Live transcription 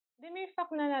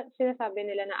fact na sinasabi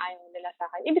nila na ayaw nila sa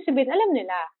akin, ibig sabihin, alam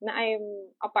nila na I'm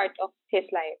a part of his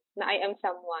life, na I am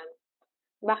someone.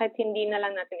 Bakit hindi na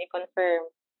lang natin i-confirm?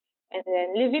 And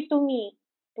then, leave it to me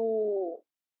to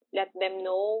let them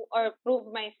know or prove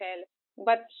myself.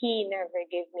 But he never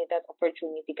gave me that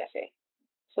opportunity kasi.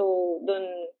 So,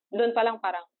 dun pa lang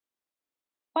parang,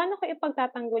 paano ko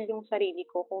ipagtatanggol yung sarili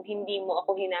ko kung hindi mo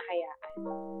ako hinahayaan?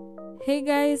 Hey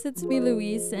guys, it's me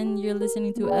Luis and you're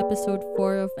listening to episode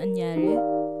 4 of Anyari.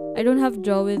 I don't have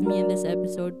Joe with me in this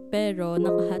episode pero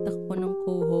nakahatak ko ng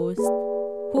co-host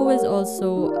who is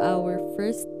also our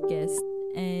first guest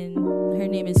and her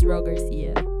name is Ro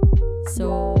Garcia.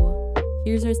 So,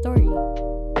 here's her story.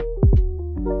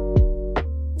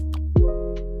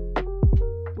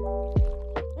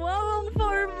 Wow, ang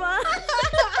forma!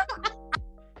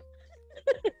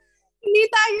 Hindi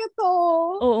tayo to.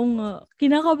 Oo nga.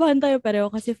 Kinakabahan tayo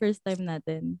pareho kasi first time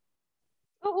natin.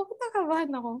 Oo, kinakabahan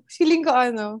ako. Feeling ko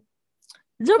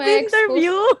Job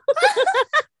interview!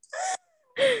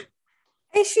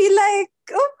 I feel like,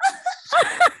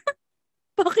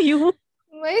 Fuck you!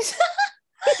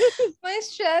 My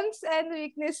strengths and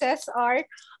weaknesses are,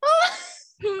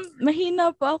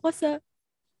 Mahina po ako sa...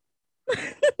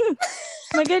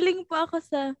 Magaling po ako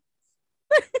sa...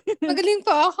 magaling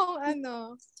pa akong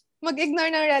mag-ignore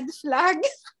ng red flag.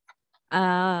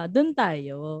 Doon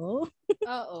tayo.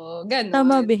 Oo, ganun.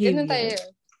 Tama behavior. Ganun tayo.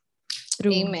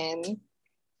 True. Amen.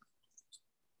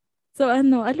 So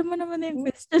alam mo naman na yung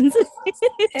questions.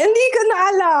 Hindi ko na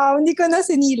alam. Hindi ko na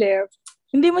sinilip.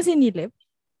 Hindi mo sinilip?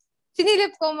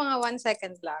 Sinilip ko mga 1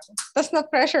 second lang. Tapos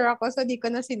na-pressure ako, so di ko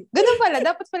na sinilip. Ganun pala.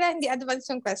 Dapat pala hindi advance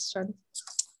yung question.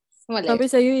 Mali. Sabi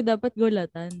sa'yo, dapat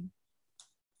gulatan.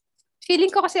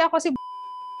 Feeling ko kasi ako si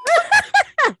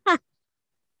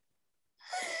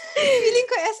Feeling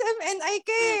ko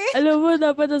SMNIK. Alam mo,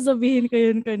 dapat nasabihin ko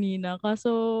yun kanina.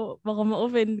 Kaso, baka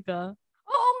ma-offend ka.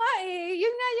 Oo nga eh.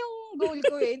 Yun nga yung goal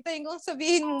ko eh. Hintayin kong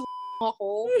sabihin mo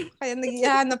ako. Kaya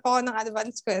naghihanap ako ng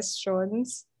advanced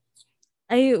questions.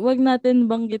 Ay, wag natin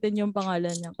banggitin yung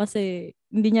pangalan niya kasi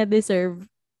hindi niya deserve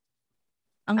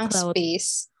ang clout.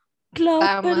 Space. Clout,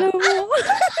 alam mo.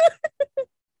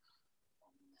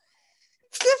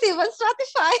 Kasi ba,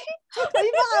 Spotify? Ay,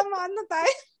 baka maano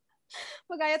tayo.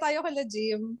 Magaya tayo kala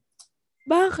Jim.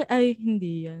 Bakit? Ay,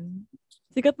 hindi yan.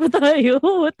 Sikat pa tayo.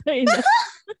 Tayo na.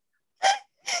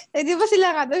 Eh, di ba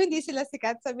sila nga daw, hindi sila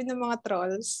sikat, sabi ng mga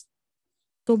trolls.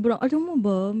 Sobrang, alam mo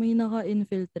ba, may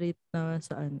naka-infiltrate na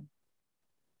saan?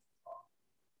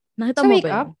 Nakita Sa mo wake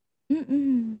ba up?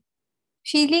 yun?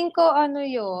 Feeling ko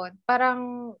yun,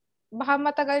 parang baka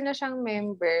matagal na siyang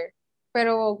member,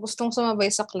 pero gustong sumabay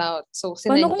sa cloud. So,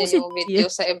 sinend niya yung video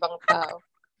sa ibang tao.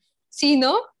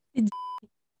 Sino?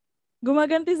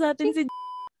 Gumaganti sa atin si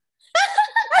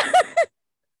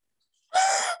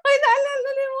Ay,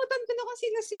 nalimutan ko na kung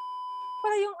sino si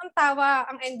para yung ang tawa,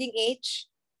 ang ending H.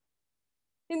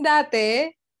 Yung dati.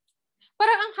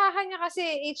 Parang ang haha niya kasi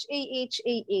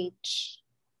H-A-H-A-H.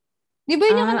 Di ba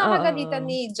yun yung nakagalitan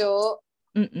ni Jo?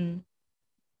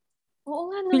 Oo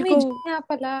nga, may J nga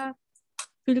pala.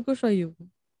 Feel ko siya yun.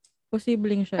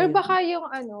 Posibleng siya Or baka yung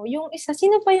yung isa.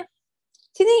 Sino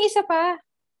yung isa pa?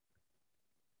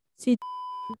 Si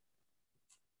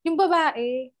yung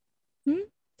babae.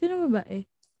 Sino babae?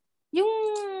 Yung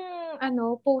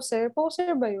poser.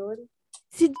 Poser ba yun?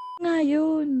 Si nga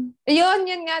yun. Yun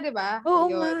nga, di ba? Oo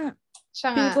yun. nga. Siya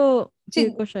nga.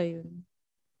 Feel ko siya yun.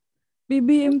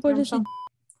 BBM pala si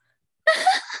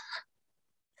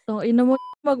So, ina mo,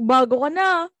 magbago ka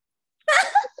na.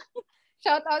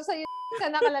 Shout out sa'yo.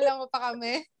 Sana kalala mo pa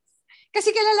kami.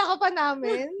 Kasi kilala ka pa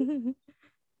namin.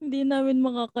 Hindi namin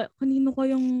kanino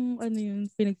kayang yun,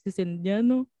 pinagsisend niya,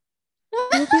 no?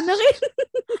 Pinakin.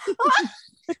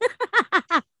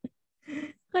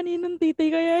 Kaninong titay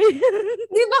kaya yun?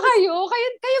 Di ba kayo?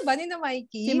 Kayo ba ni na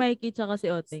Mikey? Si Mikey tsaka si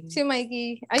Oteng. Si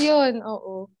Mikey. Ayun,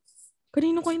 oo.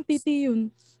 Kanino kayang titi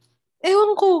yun?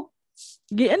 Ewan ko.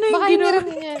 Baka hiniram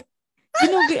niya.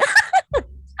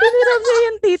 Hiniram niya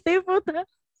yung titi, puta.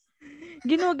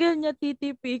 Ginugel niya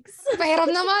titi pics.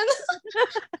 Pahiram naman.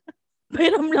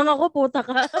 Pahiram lang ako, puta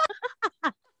ka.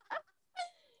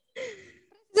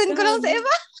 Send ko lang sa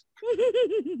iba.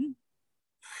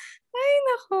 Ay,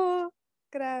 nako.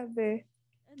 Grabe.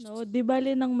 Di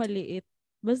bali ng maliit.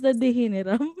 Basta di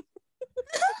hiniram.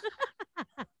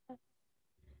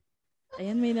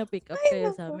 Ayan, may na-pick up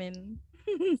kayo sa amin.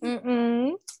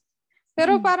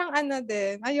 Pero parang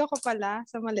din. Ayoko pala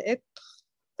sa maliit.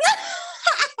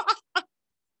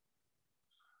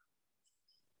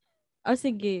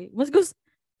 Sige. Mas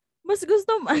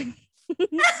gusto mo.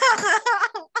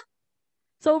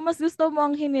 So, mas gusto mo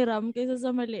ang hiniram kaysa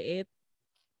sa maliit?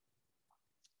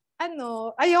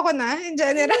 ayoko na, in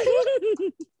general.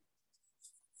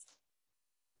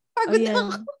 Pagod Ayan.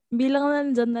 ako. Bilang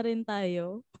nandyan na rin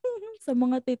tayo sa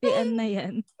mga titian na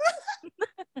yan.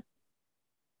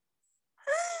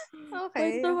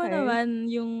 Okay, Kwento mo okay. naman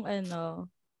yung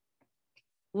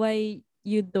why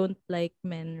you don't like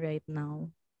men right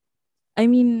now. I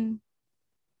mean,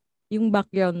 yung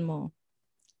background mo.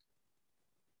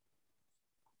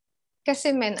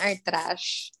 Kasi men are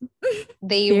trash.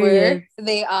 They Period. were,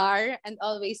 they are, and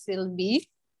always will be.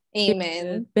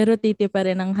 Amen. Pero titi pa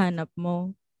rin ang hanap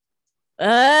mo.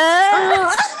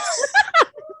 Ah!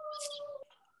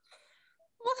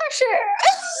 Maka share.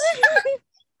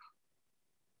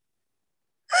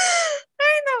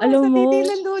 Ay, naku, Alam sa mo,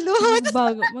 titilan luluhod.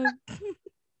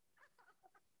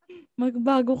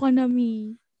 magbago ka na,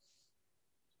 Mi.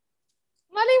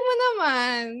 Malay mo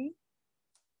naman.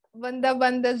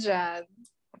 Banda-banda dyan.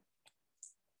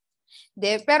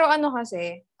 Pero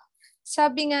kasi,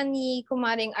 sabi nga ni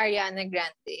Kumaring Ariana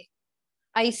Grande,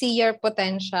 I see your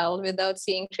potential without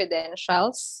seeing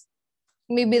credentials.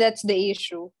 Maybe that's the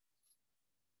issue.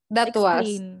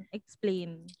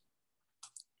 Explain.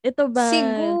 Ito ba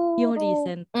Siguro, yung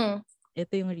recent?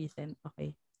 Ito yung recent.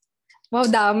 Okay. Wow,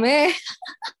 dami.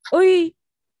 Uy,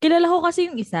 kilala ko kasi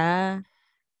yung isa.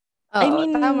 Oo, I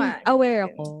mean, tama.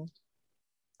 aware ako.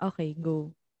 Okay,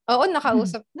 go. Oo,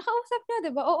 nakausap. Nakausap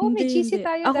niya, diba? Oo, may cheesy Hindi.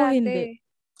 tayo Ako dati. hindi.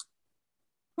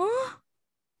 Huh?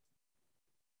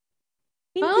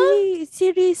 Huh? Hindi. Si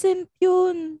recent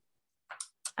yun.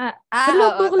 Oo,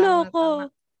 Bakla tama. ko.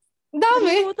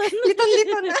 Dami. Nalimutan na.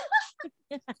 Lito na.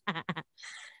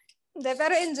 Hindi,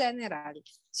 pero in general,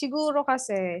 siguro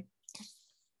kasi,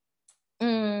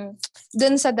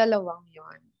 dun sa dalawang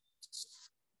yon,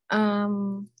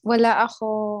 wala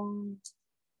akong,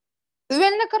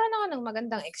 nagkaroon ako ng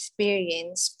magandang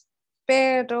experience,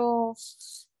 pero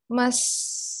mas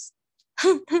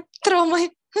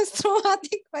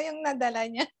traumatic pa yung nadala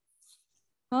niya.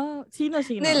 Sino?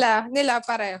 Nila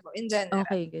pareho, in general.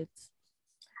 Okay, good.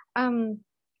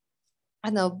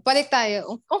 Balik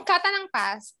tayo. Ungkata ng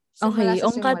past. Okay,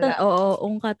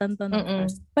 ungkatan to ng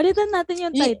past. Palitan natin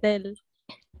yung title.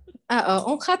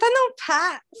 Oo, ungkata ng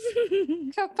past.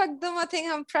 Kapag dumating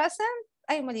ang present,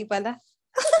 ay, mali pala.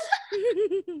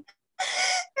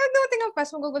 Kapag dumating ang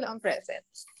past, magugulo ang present.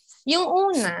 Yung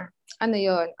una, 7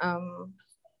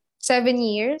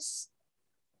 years,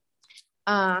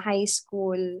 high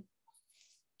school,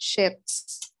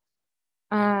 shits.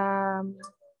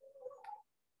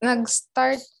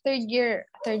 Nag-start third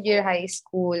year high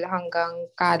school hanggang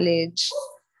college.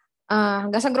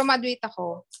 Hanggang sa graduate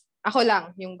ako. Ako lang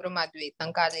yung graduate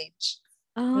ng college.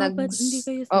 But hindi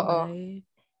kayo sabay? Oo.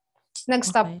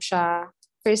 Nag-stop siya.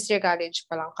 First year college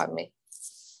pa lang kami.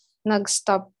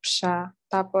 Nag-stop siya.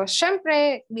 Tapos,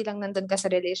 syempre, bilang nandun ka sa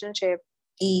relationship,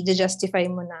 i-justify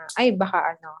mo na, ay,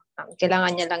 baka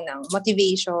kailangan niya lang ng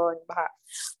motivation, baka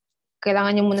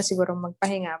kailangan niya muna siguro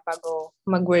magpahinga bago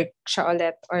mag-work siya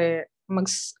ulit or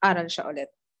mag-aral siya ulit.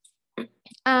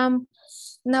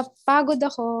 Napagod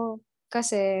ako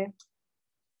kasi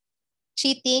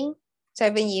cheating,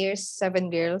 7 years, 7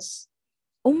 girls.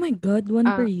 Oh my God,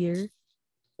 1 per year?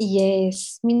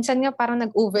 Yes. Minsan nga parang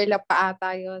nag-overlap pa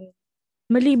ata yun.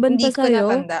 Maliban Hindi pa sa'yo? Hindi ko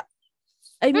natanda.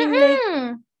 I mean like,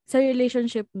 sa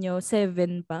relationship nyo,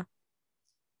 7 pa?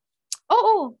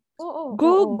 Oo.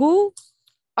 Go!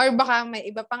 Or baka may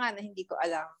iba pa nga na hindi ko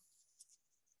alam.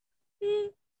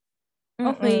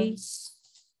 Okay.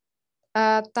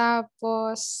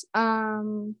 Tapos,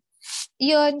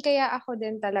 yun, kaya ako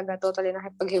din talaga totally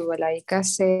nakipaghiwalay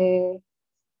kasi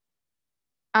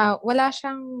wala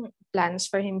siyang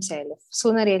plans for himself.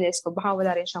 So, na-realize ko, baka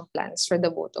wala rin siyang plans for the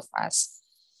both of us.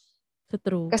 So,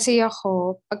 true. Kasi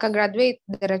ako, pagka-graduate,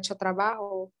 diretso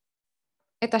trabaho.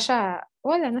 Ito siya,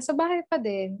 wala, nasa bahay pa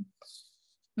din.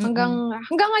 Hanggang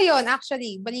ngayon,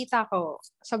 actually, balita ko,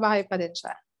 sa bahay pa din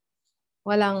siya.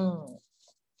 Walang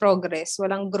progress,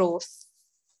 walang growth.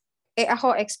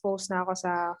 Ako, exposed na ako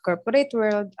sa corporate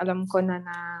world. Alam ko na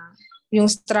yung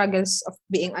struggles of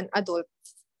being an adult.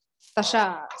 Tapos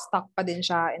siya, stuck pa din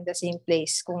siya in the same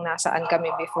place kung nasaan kami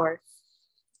before.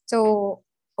 So,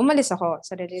 umalis ako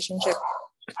sa relationship.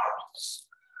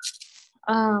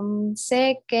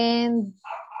 Second,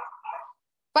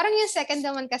 parang yung second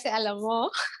naman kasi alam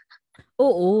mo.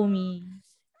 Oo, Mi.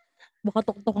 Baka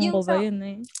tuktokan ko ba yun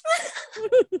eh.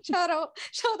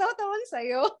 Shout out naman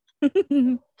sa'yo.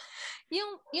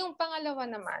 Yung pangalawa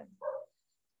naman,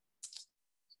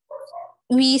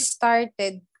 we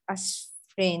started as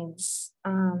friends.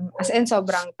 As in,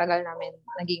 sobrang tagal namin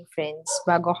naging friends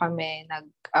bago kami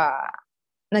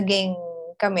naging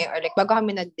kami or like bago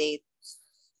kami nag-date.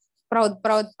 proud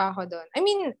pa ako doon. I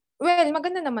mean, well,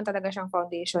 maganda naman talaga siyang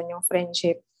foundation, yung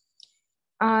friendship.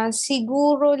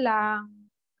 Siguro lang,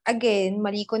 again,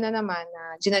 mali ko na naman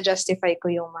na gina-justify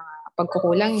ko yung mga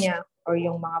pagkukulang niya or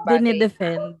yung mga bagay.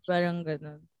 Dinidefend, parang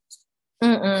ganun.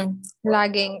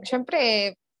 Laging,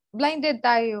 syempre, blinded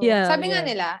tayo. Yeah, Sabi nga yeah.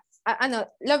 nila,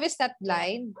 love is not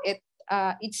blind. It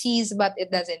sees but it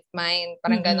doesn't mind.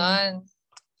 Parang ganon.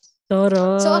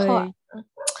 Toroy. So ako,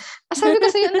 sabi ko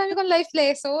sa'yo, ang dami kong life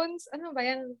lessons. Ano ba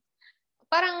yan?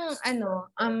 Parang,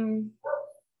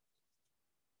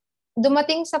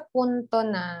 dumating sa punto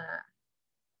na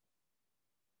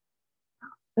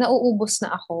nauubos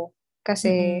na ako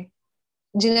kasi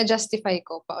gina-justify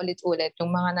ko paulit-ulit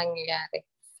yung mga nangyayari.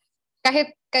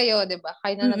 Kahit kayo, di ba?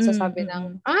 Kayo na nagsasabi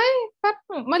ng, ay,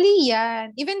 parang mali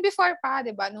yan. Even before pa,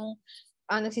 di ba? Nung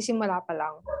nagsisimula pa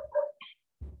lang.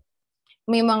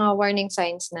 May mga warning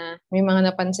signs na may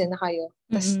mga napansin na kayo.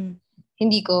 Tapos,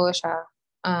 hindi ko siya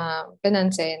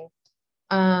pinansin.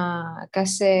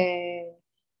 Kasi,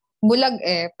 bulag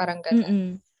parang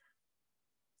gano'n.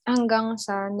 Hanggang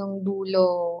sa nung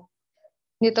dulo,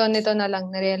 nito na lang,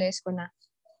 narealize ko na,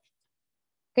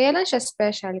 kaya lang siya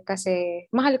special kasi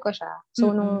mahal ko siya.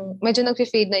 So, nung medyo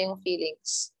nag-fade na yung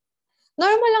feelings,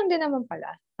 normal lang din naman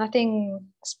pala. Nothing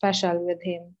special with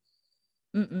him.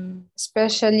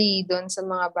 Especially doon sa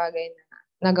mga bagay na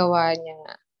nagawa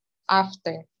niya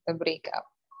after the breakup.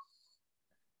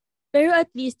 Pero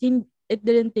at least, it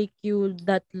didn't take you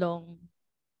that long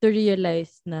to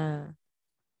realize na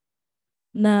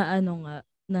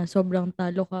sobrang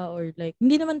talo ka or like,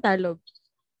 hindi naman talo.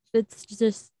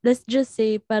 Let's just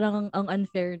say parang ang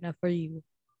unfair na for you.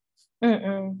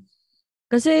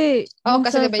 Kasi,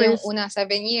 kasi diba yung una,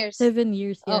 7 years? 7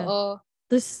 years, yeah. Oo.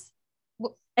 Tapos,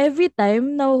 every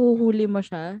time nahuhuli mo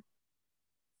siya?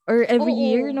 Or every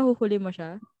year nahuhuli mo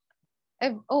siya?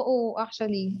 Oo,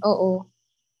 actually. Oo.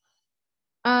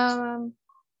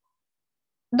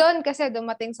 Doon kasi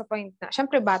dumating sa point na,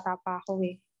 syempre bata pa ako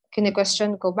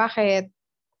kine-question ko, bakit?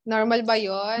 Normal ba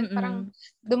yon? Parang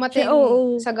dumating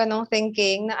sa ganong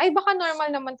thinking na, ay baka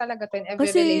normal naman talaga to in every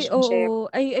relationship.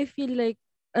 I feel like,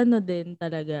 din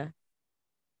talaga.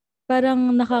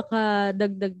 Parang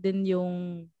nakakadagdag din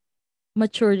yung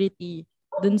maturity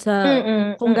dun sa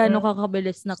kung gaano ka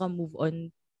kabilis naka-move on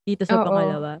dito sa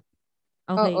pangalawa.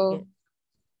 Okay.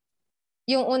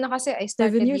 Yung una kasi, I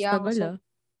started 7 years young. tagal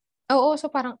So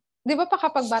parang, di ba pa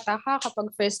kapag bata ka,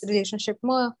 kapag first relationship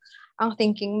mo, ang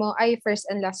thinking mo, ay first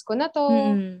and last ko na to.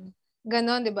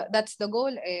 Ganon, di ba? That's the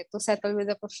goal to settle with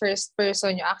the first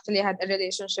person you actually had a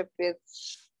relationship with.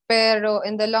 Pero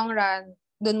in the long run,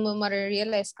 dun mo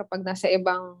marirealize kapag nasa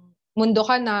ibang mundo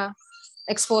ka na,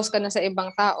 exposed ka na sa ibang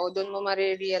tao, dun mo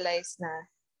marirealize na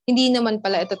hindi naman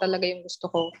pala ito talaga yung gusto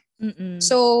ko.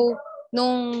 So,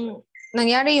 nung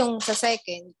nangyari yung sa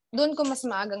second, dun ko mas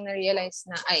maagang na-realize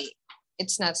na, ay,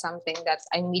 it's not something that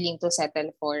I'm willing to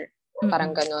settle for.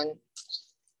 Parang ganon.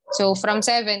 So, from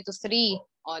 7 to 3,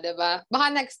 diba? Baka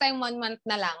next time 1 month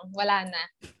na lang, wala na.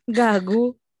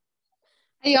 Gago.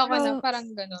 Ayoko na, parang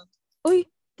ganon. Uy,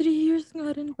 3 years nga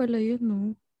rin pala yun,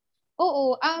 no?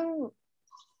 Oo,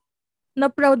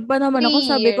 na-proud pa naman ako,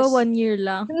 sabi ko 1 year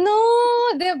lang. No,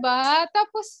 diba?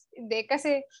 Tapos, hindi,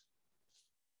 kasi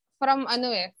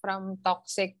from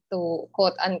toxic to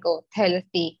quote-unquote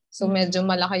healthy. So, medyo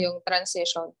malaki yung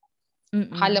transition.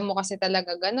 Akala mo kasi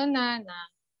talaga gano'n na,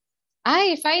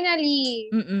 ay, finally!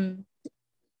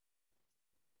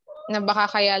 Na baka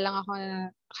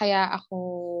kaya ako,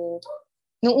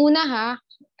 nung una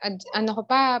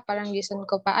parang reason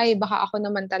ko pa, ay, baka ako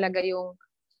naman talaga yung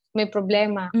may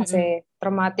problema kasi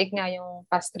traumatic nga yung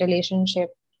past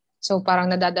relationship. So, parang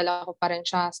nadadala ko pa rin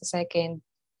siya sa second.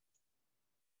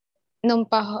 Nung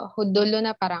pahudulo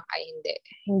na parang, ay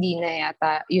hindi na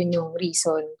yata yun yung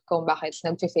reason kung bakit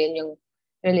nag-fail yung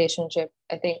relationship.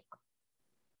 I think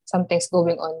something's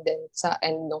going on din sa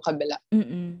end nung kabila.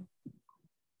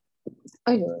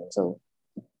 Ayun. So,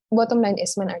 bottom line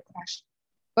is man are trash.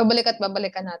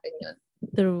 Babalikan natin yun.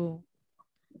 True.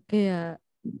 Kaya,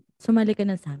 sumali ka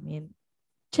na sa amin.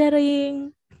 Charing!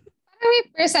 Parang may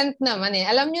percent naman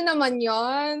Alam nyo naman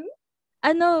yon.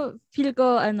 Feel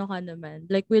ko, ka naman.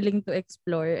 Like, willing to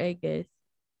explore, I guess.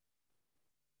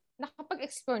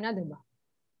 Nakapag-explore na, diba?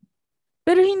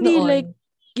 Pero hindi noon. Like,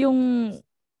 yung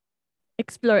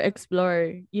explore.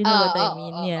 You know what I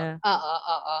mean? Yeah.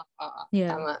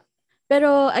 Yeah. Tama.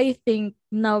 Pero I think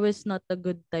now is not a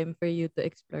good time for you to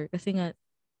explore. Kasi nga,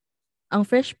 ang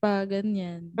fresh pa,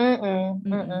 ganyan.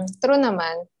 True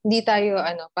naman. Hindi tayo,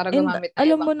 para gumamit ng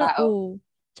ibang tao.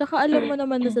 Tsaka alam mo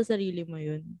naman na sa sarili mo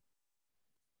yun.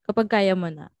 Kapag kaya mo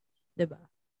na. Diba?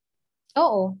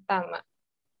 Oo, tama.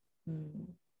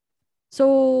 Mm. So,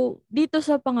 dito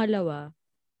sa pangalawa,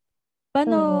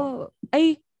 paano,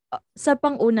 sa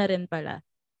pang-una rin pala,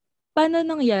 paano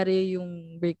nangyari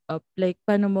yung breakup? Like,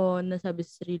 paano mo nasabi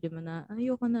sa sarili mo na,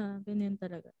 ayoko na, ganyan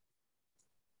talaga?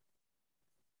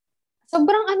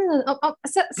 Sobrang ano nun,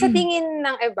 sa tingin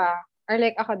ng iba, or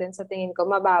like ako din sa tingin ko,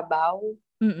 mababaw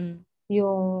Mm-mm.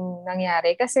 yung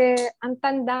nangyari. Kasi ang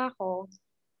tanda ko,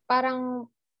 parang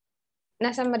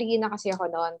nasa Marikina kasi ako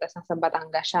noon, tapos nasa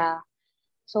Batangas siya.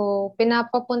 So,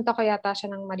 pinapapunta ko yata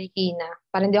siya ng Marikina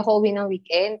para hindi ako uwi ng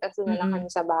weekend, tapos doon na lang Mm-mm. kami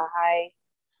sa bahay.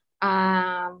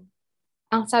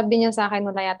 Ang sabi niya sa akin,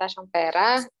 wala yata siyang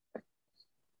pera.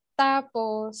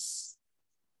 Tapos,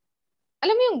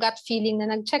 alam mo yung gut feeling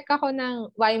na nag-check ako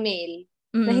ng Ymail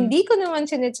na Mm-mm. hindi ko naman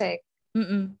sinecheck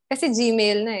Mm-mm. kasi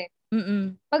Gmail na eh.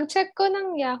 Mm-mm. Pag-check ko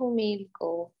ng Yahoo Mail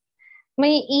ko,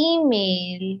 may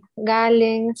email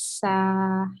galing sa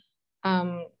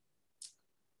um,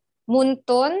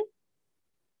 Munton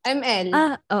ML.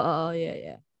 Oo,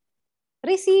 yeah.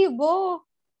 Resibo.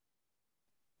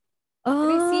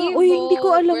 Uy, hindi ko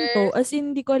Resibo alam to. worth, As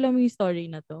in, hindi ko alam yung story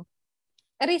na to.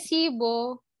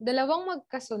 resibo, dalawang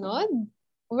magkasunod,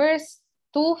 worth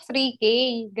 2-3K,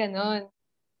 ganon.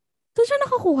 Saan siya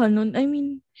nakakuha nun? I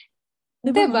mean, di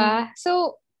ba nga? Diba?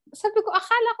 So, sabi ko,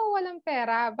 akala ko walang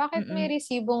pera. Bakit may Mm-mm.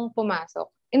 resibong pumasok?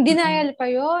 In Mm-mm. denial pa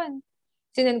yon.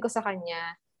 Sinend ko sa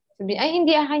kanya. Sabi, ay,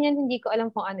 hindi akin yan. Hindi ko alam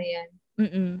kung ano yan.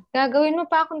 Mm-mm. Gagawin mo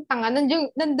pa akong tanga.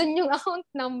 Nandun yung account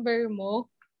number mo.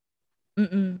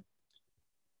 Mm-mm.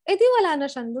 Eh, di wala na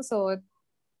siyang lusot.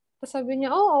 Tapos sabi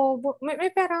niya, oo,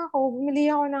 may pera ako. Bumili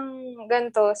ako ng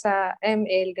ganto sa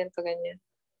ML, ganto, ganyan.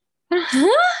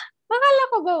 Ha? Akala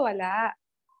ko ba wala?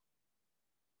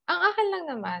 Ang akin lang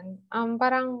naman,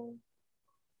 parang,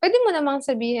 pwede mo namang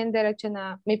sabihin diretso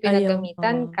na may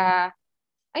pinagamitan Ayoko. ka.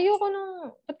 Ayoko nung,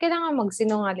 ba't kailangan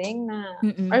magsinungaling na,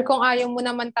 or Mm-mm. kung ayaw mo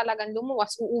naman talagang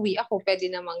lumuwas, uuwi ako, pwede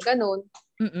naman ganun.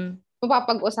 Mm-mm.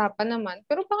 Mapapag-usapan naman.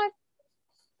 Pero bakit,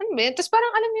 ano ba yun? Tapos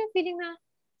parang alam mo yung feeling na,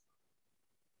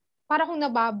 parang kung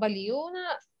nababaliw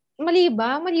na, mali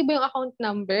ba? Mali ba yung account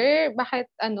number? Bakit,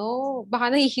 baka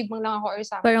nahihibang lang ako or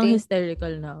Parang something.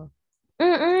 hysterical na.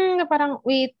 Na parang,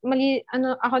 wait, mali,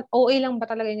 ako, OA lang ba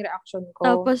talaga yung reaction ko?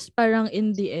 Tapos parang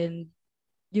in the end,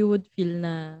 you would feel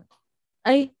na,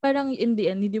 parang in the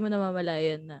end, hindi mo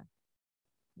namamalayan na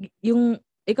yung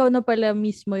ikaw na pala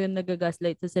mismo yung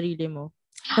nagagaslight sa sarili mo.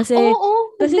 Kasi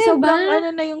Oo, diba? sobrang ano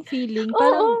na yung feeling, Oo.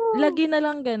 parang lagi na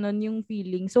lang ganon yung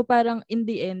feeling. So parang in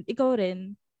the end, ikaw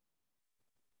rin,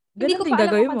 Hindi ganon ko din pa alam ang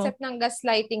gagawin mo. concept ng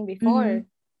gaslighting Mhm. before.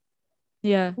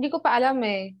 Yeah. Hindi ko pa alam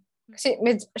eh. Kasi,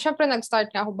 syempre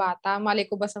nag-start nga ako bata. Mali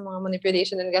ko ba sa mga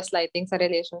manipulation and gaslighting sa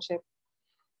relationship?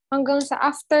 Hanggang sa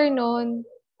after nun,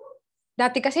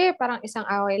 dati kasi parang isang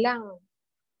away lang.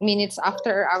 Minutes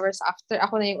after or hours after,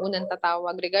 ako na yung unang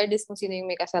tatawag, regardless kung sino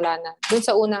yung may kasalanan. Doon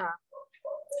sa una, ha.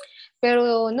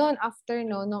 Pero noon, after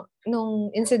no,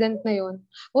 nung incident na yun,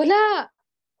 wala.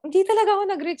 Hindi talaga ako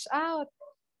nag-reach out.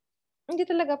 Hindi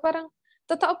talaga. Parang,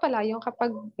 totoo pala yung kapag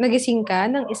nagising ka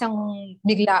ng isang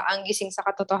biglaang gising sa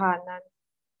katotohanan.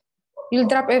 You'll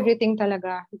drop everything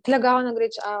talaga. Talaga ako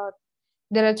nag-reach out.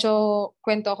 Diretso,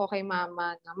 kwento ako kay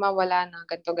mama na mawala na,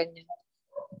 ganto ganyan.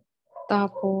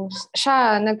 Tapos,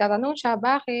 nagtatanong siya,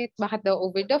 bakit? Bakit daw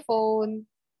over the phone?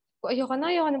 Ayoko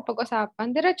ng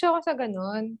pag-usapan. Diretso ako sa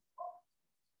ganun.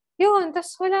 Yun,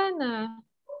 tas wala na.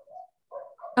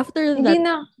 After Hindi that,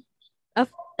 na,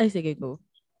 sige, go.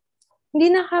 hindi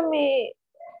na kami,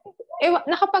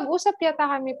 nakapag-usap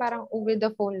yata kami parang over the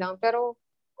phone lang, pero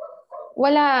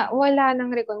wala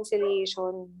nang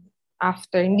reconciliation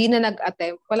after. Hindi na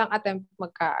nag-attempt. Walang attempt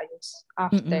magkaayos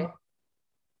after.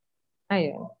 Mm-mm.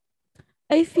 Ayun.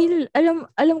 I feel,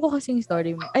 alam ko kasing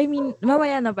story mo. I mean,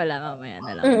 mamaya na lang.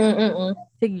 Mm-mm-mm.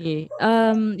 Sige.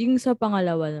 Yung sa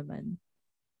pangalawa naman.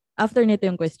 After nito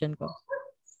yung question ko.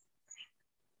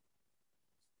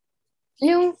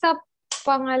 Yung sa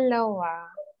pangalawa,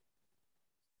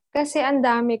 kasi ang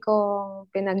dami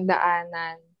kong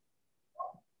pinagdaanan.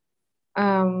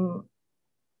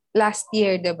 Last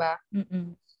year, diba?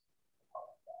 Mm-mm.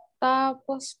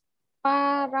 Tapos,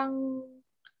 parang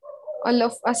all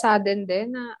of a sudden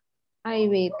din na, ay,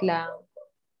 wait lang.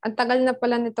 Ang tagal na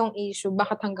pala nitong issue,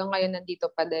 bakit hanggang ngayon nandito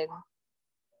pa din?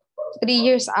 3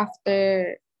 years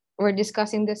after, we're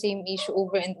discussing the same issue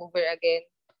over and over again.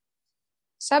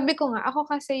 Sabi ko nga, ako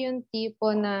kasi yung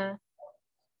tipo na,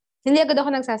 hindi agad ako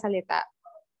nagsasalita.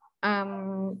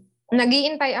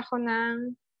 Nag-iintay ako ng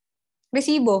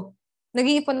resibo.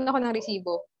 Nag-iipon ako ng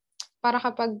resibo. Para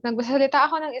kapag nagsasalita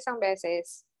ako ng isang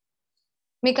beses,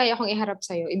 may kaya akong iharap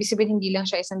sa'yo. Ibig sabihin, hindi lang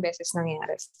siya isang beses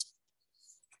nangyari.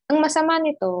 Ang masama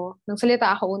nito,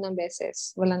 nagsalita ako unang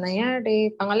beses. Wala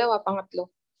nangyari. Pangalawa, pangatlo.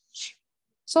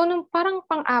 So, nung parang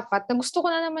pang-apat, na gusto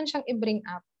ko na naman siyang i-bring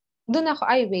up, doon ako,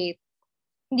 ay wait,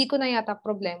 hindi ko na yata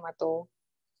problema to.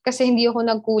 Kasi hindi ako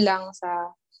nagkulang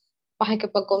sa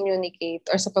pakikipag-communicate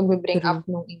or sa pag-bring True. up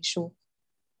ng issue.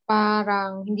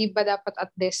 Parang, hindi ba dapat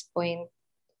at this point,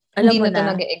 Alam hindi mo na to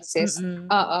na. nag-exist? Mm-mm.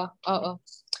 Oo.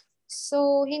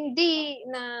 So, hindi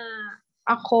na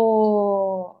ako...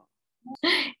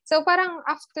 So, parang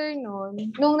after nun,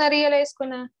 nung na-realize ko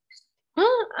na,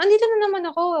 andito na naman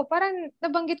ako. Parang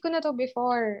nabanggit ko na to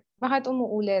before. Bakit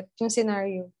umuulit yung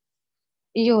scenario?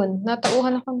 Yun,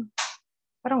 natauhan ako.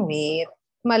 Parang wait,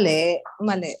 mali.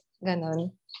 Ganon.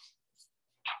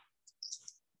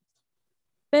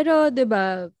 Pero 'di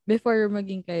ba, before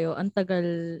maging kayo, ang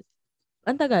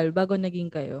tagal bago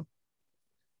naging kayo.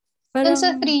 Dun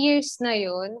sa Parang 3 years na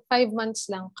yun, 5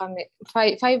 months lang kami.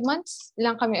 5 months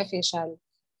lang kami official.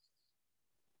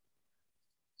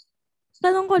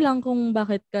 tanong ko lang kung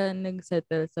bakit ka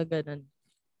nag-settle sa ganun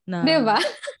na Di ba?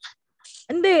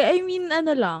 Hindi, I mean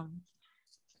ano lang.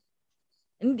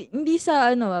 Hindi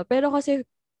sa ano pero kasi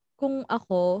kung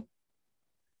ako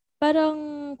parang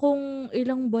kung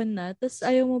ilang buwan na tas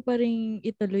ayaw mo pa ring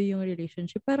ituloy yung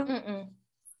relationship, parang Mm-mm.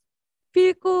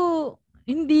 feel ko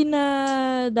hindi na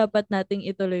dapat nating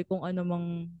ituloy kung ano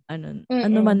mang ano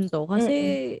Mm-mm. man to kasi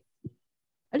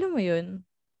Mm-mm. alam mo yun.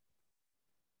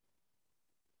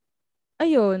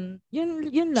 Ayun,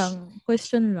 yun lang,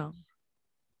 question lang.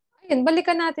 Ayun,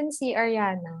 balikan natin si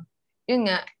Ariana. Yun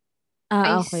nga,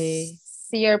 I Okay.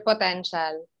 see your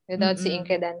potential without seeing Mm-mm.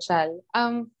 credential.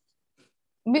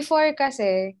 Before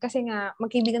kasi nga,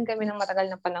 magkaibigan kami ng matagal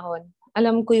na panahon.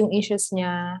 Alam ko yung issues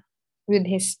niya with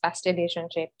his past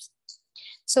relationships.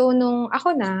 So, nung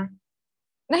ako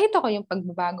nakita ko yung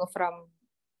pagbabago from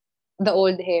the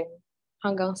old him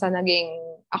hanggang sa naging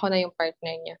ako na yung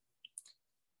partner niya.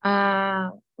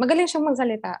 Magaling siyang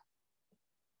magsalita.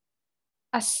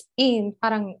 As in,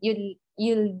 parang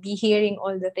you'll be hearing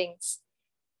all the things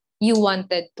you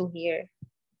wanted to hear.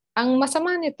 Ang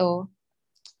masama nito,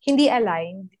 hindi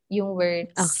aligned yung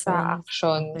words sa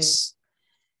actions.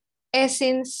 Okay.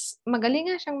 Since magaling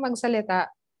nga siyang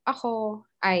magsalita, ako,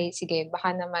 sige,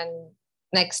 baka naman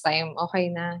next time,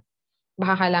 okay na.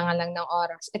 Baka kailangan lang ng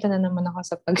oras. Ito na naman ako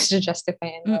sa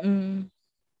pag-justify.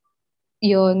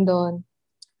 Yun, doon.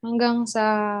 Hanggang sa,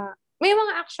 may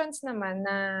mga actions naman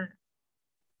na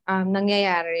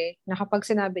nangyayari na kapag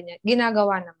sinabi niya,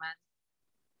 ginagawa naman.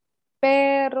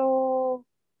 Pero,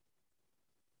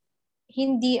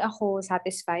 hindi ako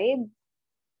satisfied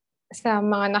sa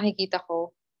mga nakikita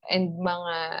ko and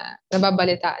mga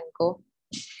nababalitaan ko.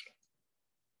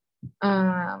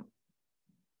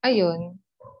 Ayun.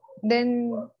 Then,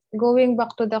 going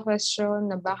back to the question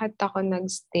na bakit ako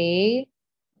nagstay,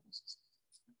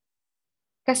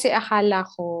 kasi akala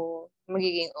ko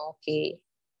magiging okay.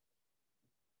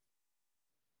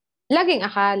 Laging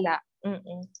akala.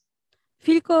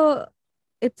 Feel ko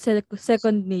it's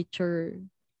second nature.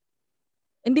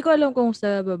 Hindi ko alam kung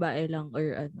sa babae lang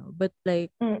or ano. But like,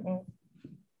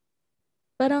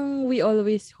 parang we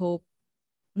always hope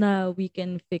na we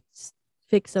can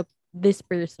fix up this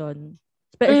person.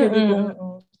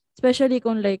 Especially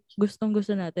kung like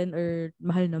gustong-gusto natin or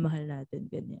mahal na mahal natin.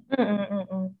 Ganyan.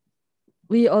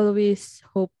 We always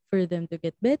hope for them to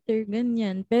get better.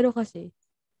 Ganyan. Pero kasi,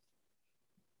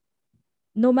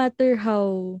 no matter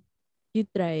how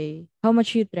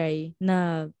much you try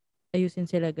na ayusin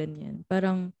sila ganyan.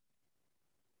 Parang,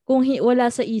 kung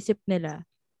wala sa isip nila,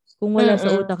 kung wala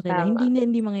sa utak nila,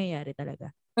 hindi mangyayari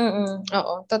talaga.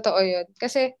 Oo, totoo yun.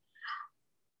 Kasi,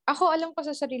 ako alam ko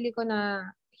sa sarili ko na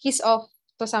he's off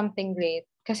to something great.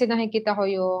 Kasi nakikita ko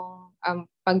yung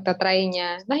pagtatry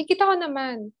niya. Nakikita ko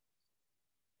naman.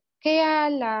 Kaya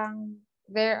lang,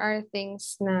 there are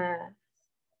things na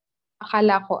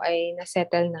akala ko ay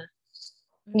nasettle na.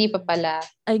 Hindi pa pala.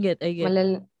 I get.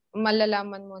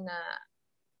 Malalaman mo na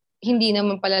hindi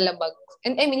naman pala labag.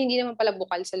 And I mean, hindi naman pala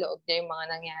bukal sa loob niya yung mga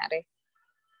nangyari.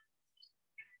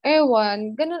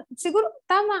 Ewan, ganun. Siguro,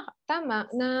 tama,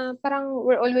 na parang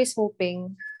we're always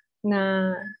hoping na,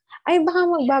 baka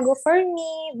magbago for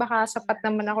me, baka sapat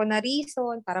naman ako na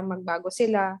reason para magbago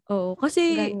sila. Oo,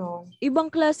 kasi ganon. Ibang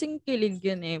klaseng kilig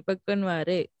yun eh. Pag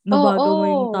kunwari, nabago mo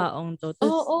yung taong to.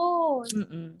 Oo.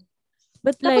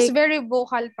 But tapos like, very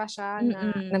vocal pa siya na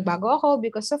nagbago ako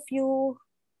because of you.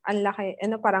 Ang laki,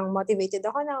 parang motivated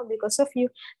ako now because of you.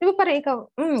 Di ba parang ikaw,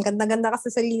 ganda-ganda ka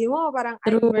sa sarili mo. Parang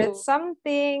true. I'm worth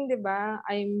something, di ba?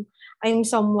 I'm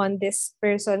someone this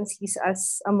person sees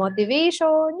as a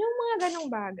motivation. Yung mga ganong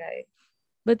bagay.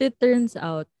 But it turns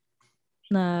out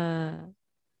na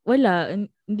wala.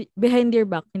 Behind your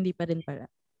back, hindi pa rin pala.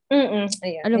 Ayan.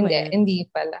 Alam mo yan? Hindi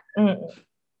pala.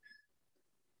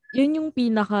 Yun yung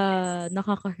pinaka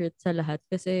nakaka-hurt sa lahat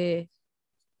kasi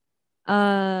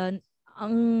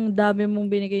ang dami mong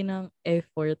binigay ng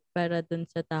effort para dun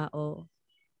sa tao.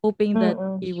 Hoping that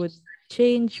he would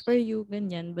change for you,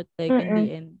 ganyan. But like, in the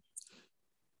end,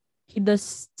 he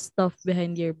does stuff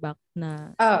behind your back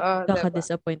na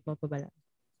kaka-disappoint mo pa pala.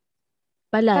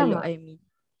 Palalo, Tama. I mean.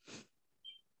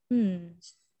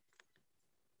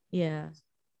 Yeah.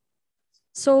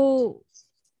 So,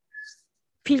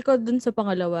 feel ko dun sa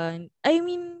pangalawa, I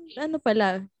mean,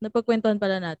 napagkwentuhan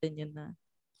pala natin yun na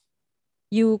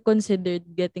you considered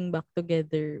getting back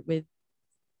together with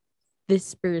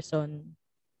this person,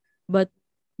 but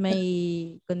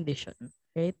may condition,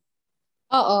 right?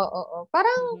 Oo.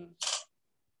 Parang,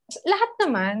 lahat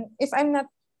naman, if I'm not,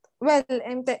 well,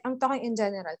 I'm talking in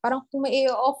general, parang kung may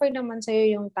i-offer naman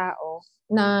sa'yo yung tao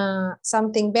na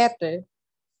something better,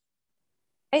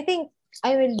 I think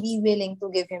I will be willing to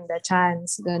give him the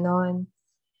chance. Ganon.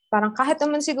 Parang kahit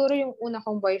naman siguro yung una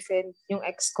kong boyfriend, yung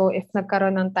ex ko, if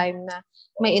nagkaroon ng time na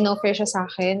may in-offer siya sa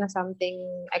akin na something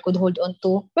I could hold on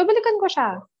to, babalikan ko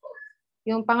siya.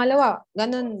 Yung pangalawa,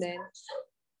 ganon din.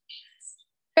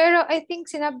 Pero I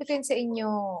think sinabi ko yun sa inyo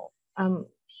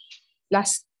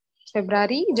last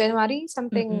February, January,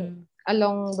 something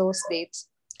along those dates.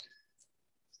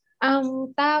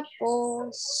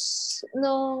 Tapos,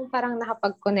 nung parang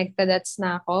nakapag-connecta dots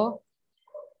na ako,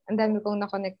 ang dami kong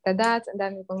na-connecta dots, ang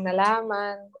dami kong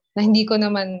nalaman, na hindi ko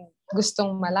naman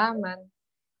gustong malaman.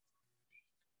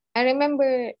 I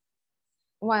remember,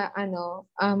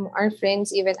 our friends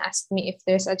even asked me if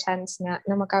there's a chance na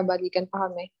magkabalikan pa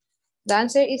kami. The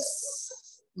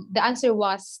answer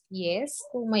was yes,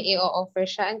 kung may i-offer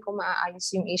siya and kung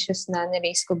maaayos yung issues na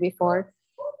na-raise ko before.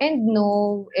 And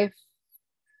no, if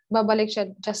babalik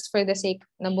siya just for the sake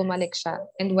na bumalik siya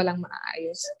and walang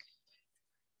maaayos.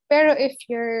 Pero if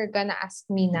you're gonna ask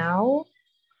me now,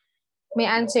 my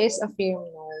answer is a firm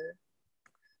no.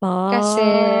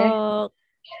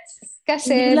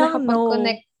 Kasi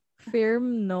nakapag-connect.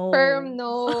 Firm no.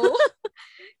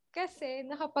 Kasi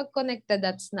nakapag-connect the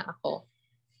dots na ako.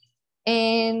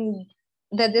 And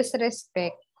the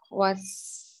disrespect was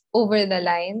over the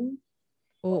line.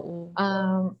 Oo.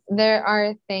 There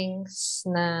are things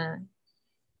na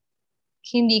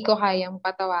hindi ko kayang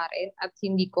patawarin at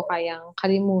hindi ko kayang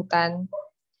kalimutan.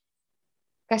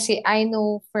 Kasi I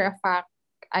know for a fact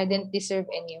I didn't deserve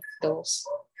any of those.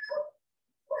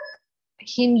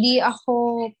 Hindi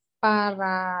ako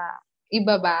para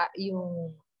ibaba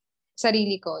yung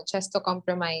sarili ko just to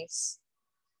compromise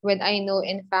when I know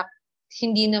in fact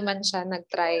hindi naman siya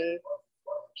nag-try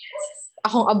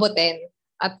akong abutin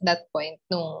at that point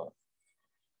nung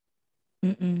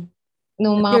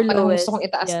mga panahon gusto kong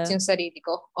itaas yung sarili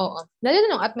ko. Oo. Lalo na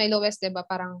nung at my lowest, diba,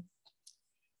 parang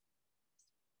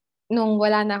nung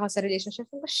wala na ako sa relationship,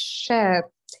 shit.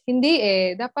 Hindi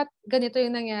dapat ganito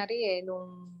yung nangyari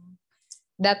nung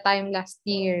that time last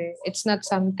year. It's not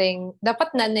something,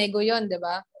 dapat na-nego yun,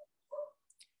 diba?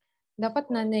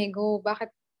 Dapat na-nego. Bakit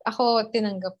ako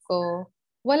tinanggap ko?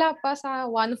 Wala pa sa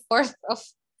 1/4 of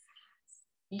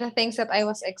the things that I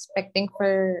was expecting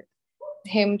for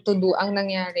him to do ang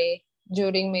nangyari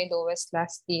during my lowest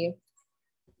last year.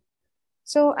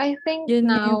 So, I think yun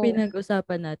now... yung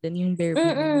pinag-usapan natin, yung bare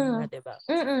minimum na, diba?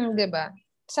 Diba?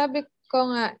 Sabi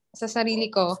ko nga sa sarili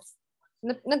ko,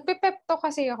 nagpe-pep talk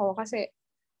kasi ako kasi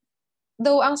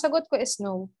though ang sagot ko is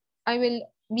no, I will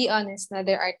be honest na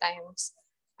there are times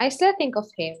I still think of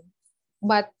him,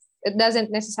 but it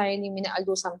doesn't necessarily mean na I'll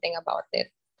do something about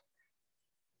it.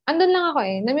 Andun lang ako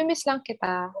namimiss lang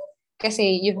kita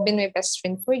kasi you've been my best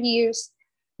friend for years,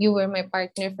 you were my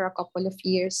partner for a couple of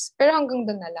years, pero hanggang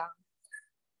doon na lang.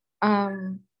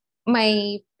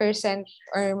 May percent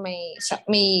or may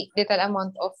little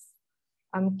amount of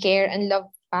care and love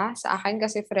pa sa akin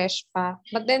kasi fresh pa.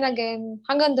 But then again,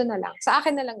 hanggang doon na lang. Sa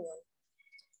akin na lang yun.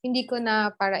 Hindi ko na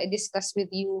para i-discuss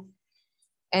with you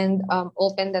and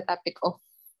open the topic of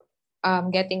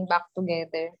getting back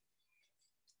together.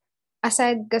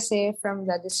 Aside kasi from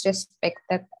the disrespect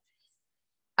that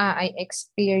I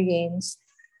experienced,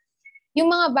 yung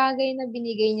mga bagay na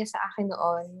binigay niya sa akin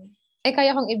noon,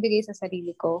 kaya kong ibigay sa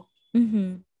sarili ko.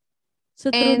 So,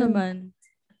 true naman.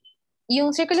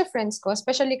 Yung circle of friends ko,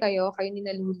 especially kayo ni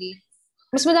Naluli,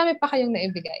 mas madami pa kayong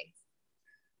naibigay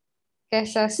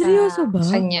kesa sa seryoso ba?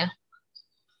 Kanya.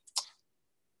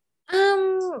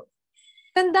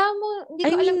 Tanda mo, hindi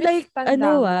ko alam like, if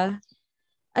tanda mo.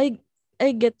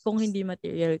 I get kung hindi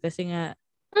material kasi nga,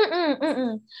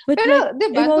 but pero, like,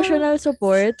 diba, emotional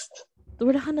support,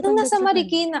 wala ka natanggap nung nasa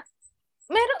Marikina,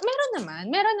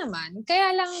 Meron naman.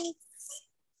 Kaya lang,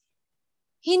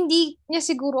 hindi niya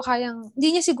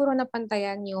siguro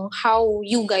napantayan yung how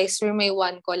you guys were my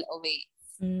one call away.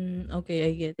 Okay,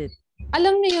 I get it.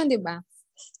 Alam niyo yun, di ba?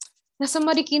 Nasa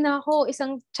Marikina ako,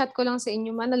 isang chat ko lang sa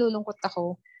inyo, nalulungkot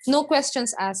ako. No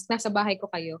questions asked, nasa bahay ko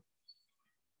kayo.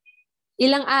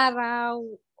 Ilang araw,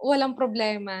 walang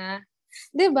problema.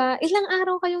 Di ba? Ilang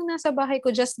araw kayong nasa bahay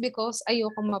ko just because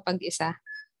ayoko mapag-isa.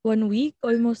 1 week?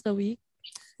 Almost a week?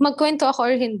 Magkwento ako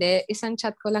or hindi, isang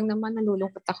chat ko lang naman,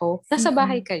 nalulungkot ako. Nasa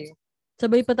bahay kayo.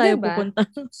 Sabay pa tayo Diba? pupunta.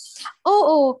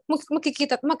 Oo,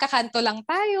 magkikita, magkakanto lang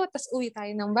tayo, tas uwi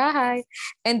tayo ng bahay.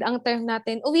 And ang term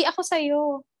natin, uwi ako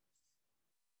sa'yo.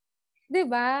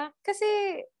 Diba? Kasi,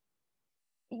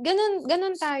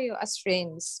 ganun tayo as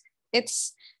friends.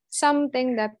 It's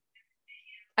something that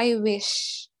I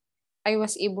wish I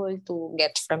was able to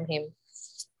get from him.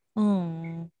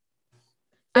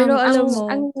 Pero alam mo,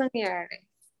 ang nangyari?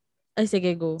 Ay,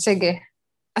 sige, go. Sige.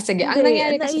 Sige. Ang Hindi,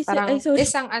 nangyari kasi parang sorry.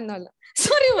 isang lang.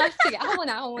 Sorry, ma. Sige, ako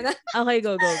muna. Okay,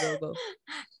 go.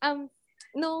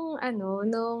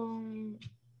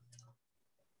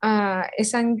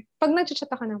 Pag nag-chat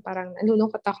ako ng parang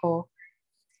nalulungkot ako,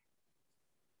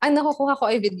 ang nakukuha ko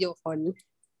ay video call.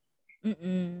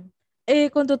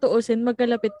 Kung tutuusin,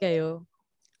 magkalapit kayo.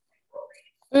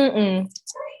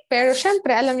 Pero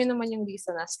syempre, alam niyo naman yung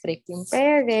reason na strict yung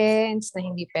parents, na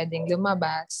hindi pwedeng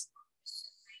lumabas.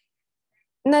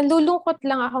 Nalulungkot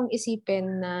lang akong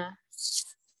isipin na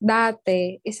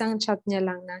dati, isang chat niya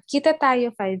lang na, kita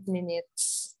tayo 5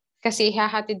 minutes. Kasi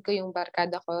hahatid ko yung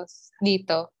barkada ko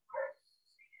dito.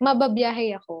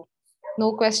 Mababiyahe ako.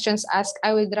 No questions asked.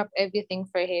 I will drop everything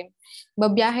for him.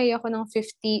 Babiyahe ako ng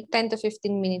 10 to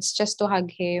 15 minutes just to hug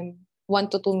him.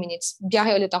 1 to 2 minutes.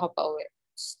 Biyahe ulit ako pa uwi.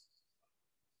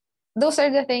 Those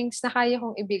are the things na kaya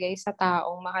kong ibigay sa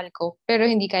taong mahal ko, pero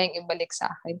hindi kayang ibalik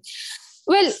sa akin.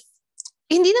 Well,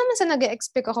 hindi naman sa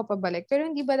nag-expect ako pabalik, pero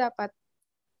hindi ba dapat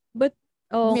But,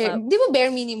 di ba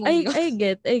bare minimum yun?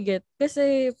 I get.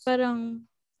 Kasi parang,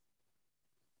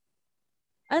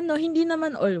 hindi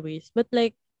naman always, but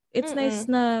like, it's nice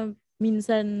na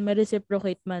minsan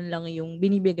ma-reciprocate man lang yung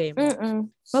binibigay mo.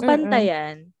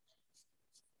 Mapantayan.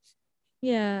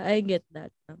 Yeah, I get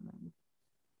that naman.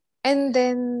 And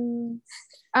then,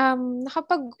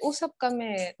 nakapag-usap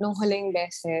kami nung huling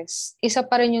beses, isa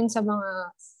pa rin yun sa mga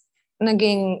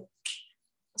naging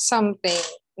something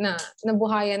na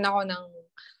nabuhayan ako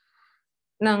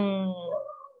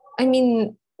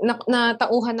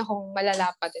natauhan akong malala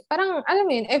pa din. Parang, alam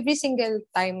mo yun, every single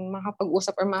time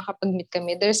makapag-usap or makapag-meet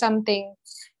kami, there's something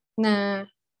na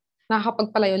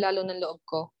nakakapagpalayo lalo ng loob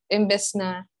ko. Imbes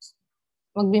na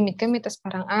mag-meet kami, tas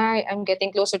parang, I'm getting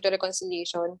closer to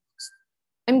reconciliation.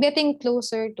 I'm getting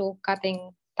closer to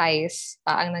cutting ties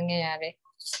pa ang nangyayari.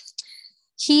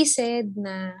 He said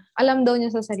na alam daw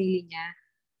niya sa sarili niya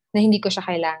na hindi ko siya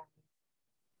kailangan.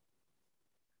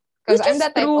 Because I'm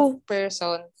that type of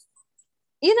person.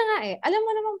 Yun na nga alam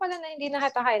mo naman pala na hindi na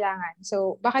kita kailangan.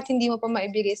 So, bakit hindi mo pa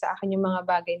maibigay sa akin yung mga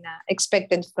bagay na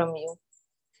expected from you?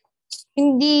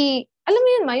 Hindi, alam mo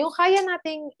yun yung kaya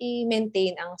nating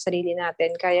i-maintain ang sarili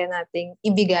natin, kaya nating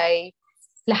ibigay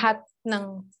lahat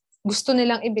ng gusto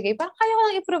nilang ibigay. Parang kaya ko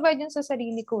lang i-provide yun sa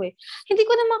sarili ko Hindi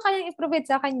ko naman kayang i-provide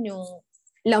sa akin yung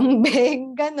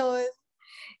lambing, ganon.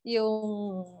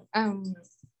 Yung,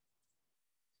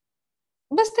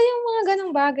 basta yung mga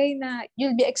ganong bagay na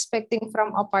you'll be expecting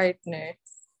from a partner.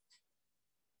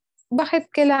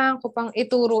 Bakit kailangan ko pang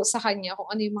ituro sa kanya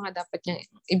kung ano yung mga dapat niyang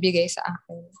ibigay sa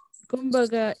akin?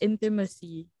 Kumbaga,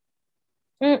 intimacy.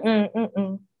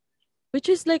 Which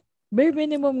is like, bare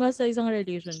minimum nga sa isang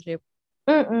relationship.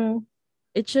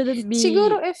 It shouldn't be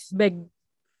siguro begged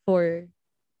for.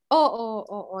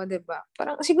 Oo, diba?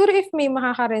 Parang, siguro if may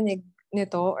makakarinig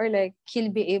nito or like,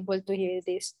 he'll be able to hear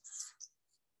this,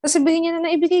 sabihin niya na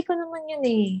naibigay ko naman yun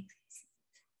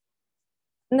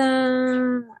na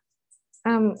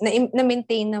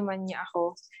naman niya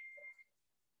ako.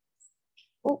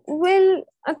 Well,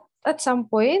 at some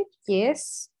point,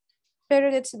 yes. Pero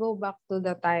let's go back to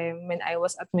the time when I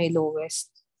was at my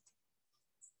lowest.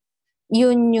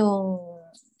 Yun yung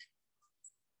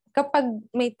kapag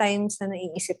may times na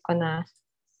naiisip ko na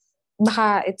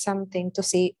baka it's something to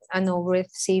say,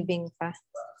 worth saving pa.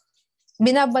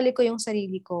 Binabalik ko yung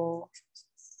sarili ko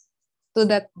to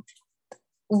that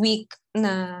week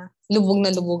na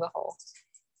lubog ako.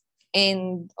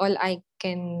 And all I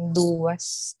can do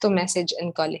was to message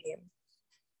and call him.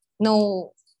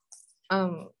 No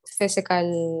physical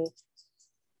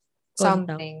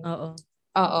something. Oo.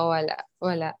 Oo,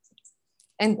 wala.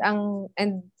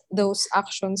 And those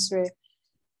actions were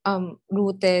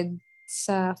rooted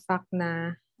sa fact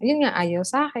na, yun nga, ayaw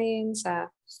sa akin,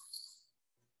 sa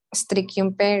strict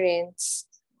yung parents.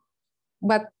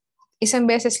 But, isang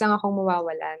beses lang akong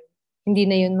mawawalan. Hindi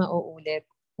na yun mauulit.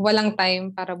 Walang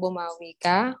time para bumawi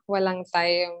ka. Walang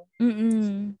time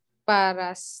Mm-mm.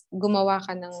 para gumawa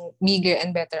ka ng bigger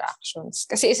and better actions.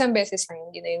 Kasi isang beses lang,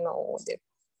 hindi na yun mauulit.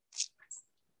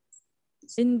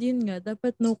 And yun nga,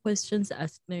 dapat no questions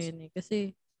asked na yun eh.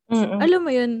 Kasi, Mm-mm. alam mo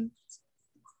yun,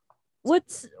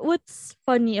 what's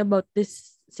funny about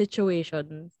this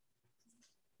situation?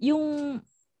 Yung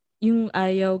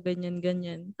ayaw, ganyan.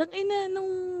 Tangina,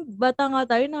 nung bata nga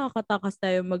tayo, nakakatakas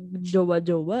tayo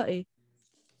mag-jowa-jowa eh.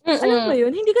 Alam mo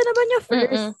yun, hindi ka naman niya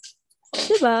first.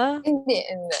 Diba? Hindi.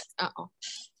 Oo.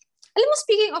 Alam mo,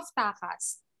 speaking of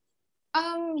takas,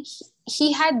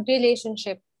 he had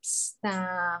relationships na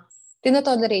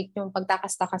tinotolerate yung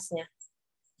pagtakas-takas niya.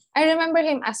 I remember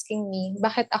him asking me,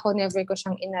 bakit ako never ko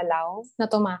siyang inalaw na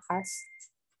tumakas?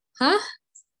 Ha?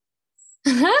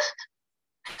 Ha?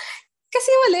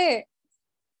 Kasi wala.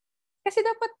 Kasi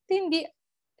dapat hindi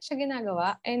siya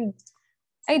ginagawa. And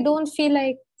I don't feel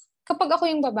like, kapag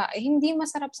ako yung babae, hindi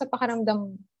masarap sa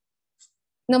pakiramdam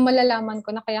na malalaman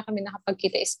ko na kaya kami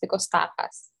nakapagkita is because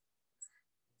takas.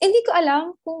 Hindi ko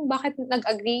alam kung bakit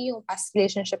nag-agree yung past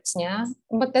relationships niya,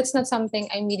 but that's not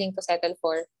something I'm willing to settle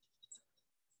for.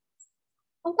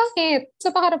 Oh, bakit?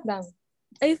 Sa pakiramdam.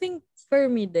 I think for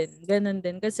me din, ganun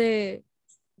din. Kasi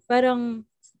parang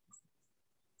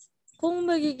kung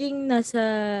magiging nasa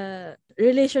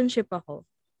relationship ako,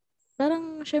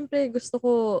 parang syempre gusto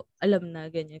ko alam na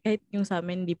ganyan. Kahit yung sa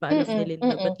amin hindi pa alam ni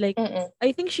Linda. But like, I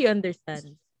think she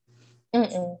understands.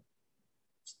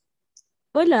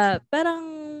 Wala. Parang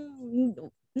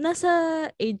nasa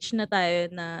age na tayo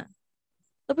na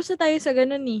tapos na tayo sa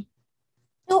ganun eh.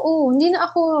 Oo, hindi na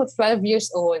ako 12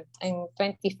 years old. I'm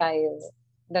 25.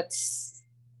 That's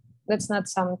not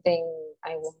something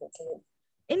I want to.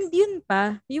 And yun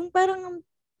pa, yung parang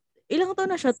ilang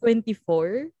taon na siya?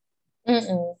 24?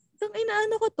 Tang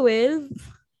inaano ko 12?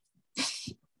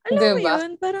 Alam mo Diba?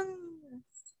 yun, parang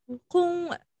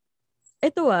kung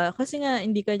ito kasi nga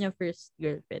hindi ka niya first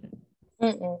girlfriend.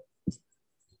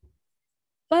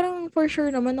 Parang for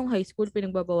sure naman nung high school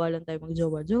pinagbabawalan tayo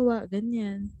magjowa-jowa,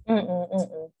 ganyan.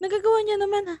 Nagagawa niya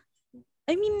naman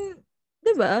I mean,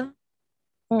 'di ba?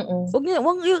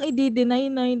 Wag yung i-deny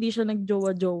na hindi siya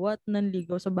nagjowa-jowa at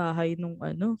nanligaw sa bahay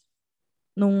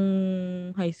nung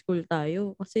high school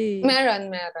tayo kasi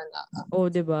Meron.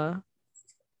 'di ba?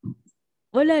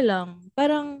 Wala lang.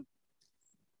 Parang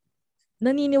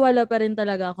naniniwala pa rin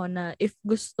talaga ako na if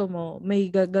gusto mo,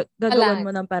 may gagawan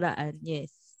mo ng paraan.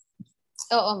 Yes.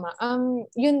 Oo, ma.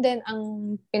 Yun din ang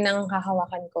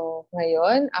pinanghahawakan ko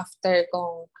ngayon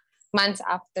months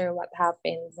after what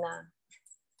happened na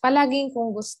palaging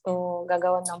kung gusto,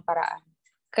 gagawan ng paraan.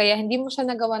 Kaya hindi mo siya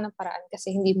nagawa ng paraan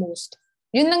kasi hindi mo gusto.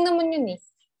 Yun lang naman yun eh.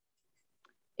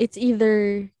 It's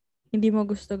either hindi mo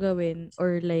gusto gawin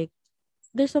or like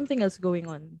there's something else going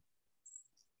on.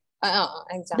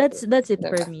 Exactly. That's it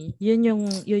for me. Yun yung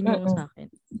sa akin.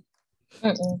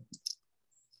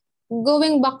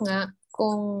 Going back nga,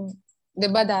 kung 'di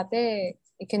ba dati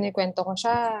ikinikwento ko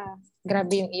siya,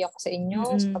 grabe yung iyak ko sa inyo,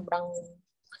 sobrang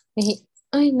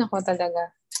ay nako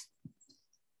talaga.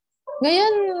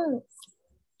 Ngayon,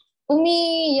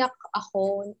 umiyak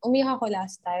ako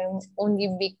last time only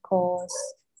because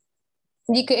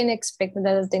hindi ko in-expect na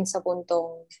dadating sa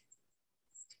puntong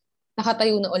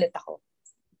nakatayo na ulit ako.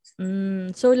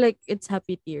 So like, it's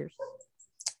happy tears.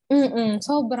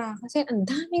 Sobra. Kasi ang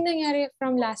daming nangyari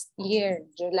from last year.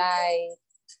 July,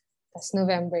 tapos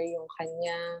November yung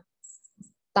kanya.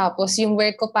 Tapos yung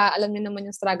work ko pa, alam niyo naman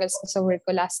yung struggles ko sa work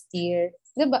ko last year.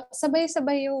 Diba?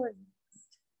 Sabay-sabay yun.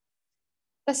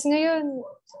 Tapos ngayon,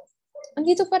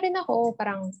 andito pa rin ako.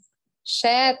 Parang,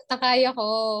 shit, nakaya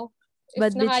ko.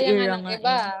 Bad bitch era nga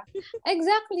iba.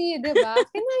 Exactly, diba?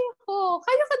 Kinaya ko.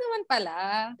 Kaya ka naman pala.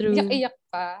 True. Iyak-iyak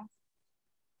pa.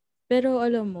 Pero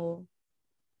alam mo,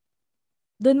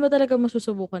 doon mo talaga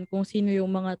masusubukan kung sino yung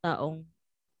mga taong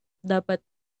dapat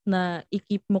na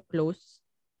i-keep mo close.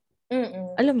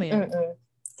 Alam mo yun?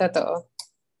 Totoo.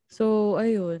 So,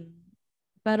 ayun.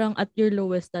 Parang at your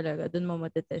lowest talaga, doon mo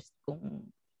matetest kung...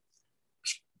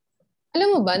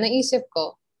 Alam mo ba, naisip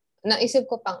ko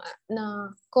pa nga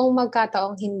na kung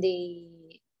magkataong hindi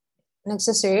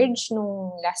nagsa-surge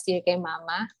nung last year kay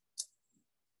mama,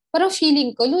 parang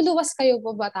feeling ko, luluwas kayo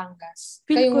po Batangas.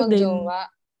 Feel Kayong ko magjowa.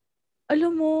 Din.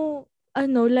 Alam mo,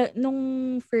 nung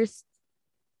first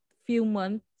few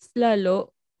months,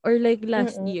 lalo, or like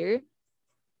last year,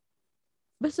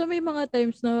 Basta may mga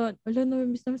times na, wala na,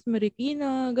 miss na mas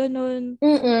Marikina, ganun.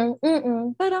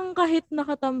 Parang kahit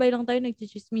nakatambay lang tayo,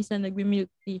 nagchichismisan,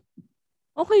 nagbi-milk tea.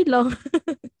 Okay lang.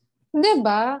 'Di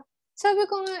ba? Sabi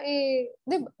ko nga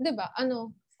 'di ba?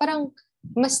 Parang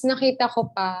mas nakita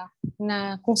ko pa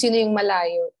na kung sino yung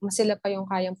malayo, mas sila pa yung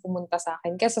kayang pumunta sa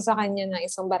akin kaysa sa kanya na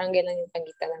isang barangay lang yung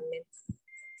pagitan namin.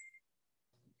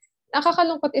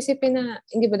 Nakakalungkot isipin na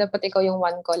hindi ba dapat ikaw yung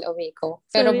one call away ko?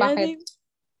 Pero Sorry, bakit?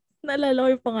 Naalala ko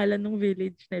yung pangalan ng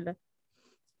village nila.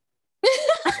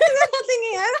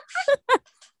 Nanatingin yan?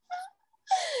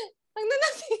 Ang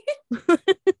nanatingin.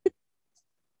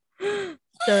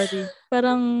 Sorry.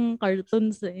 Parang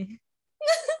cartoons eh.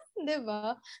 'Di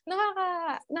ba?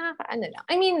 Nakaka-ano lang.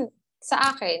 I mean,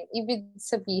 sa akin, ibig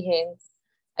sabihin,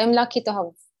 I'm lucky to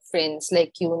have friends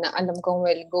like you na alam kong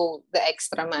will go the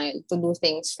extra mile to do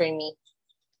things for me.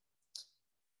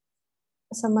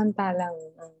 Samantalang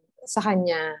sa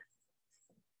kanya,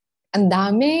 ang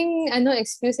daming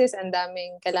excuses, ang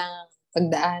daming kailangang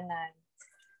pagdaanan.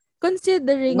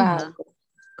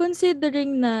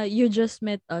 Considering na you just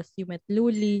met us, you met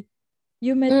Luli,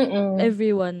 you met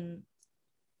everyone,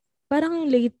 parang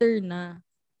later na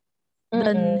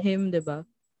than him, diba?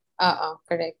 Oo,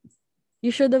 correct. You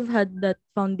should have had that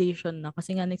foundation na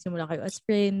kasi nga nagsimula kayo as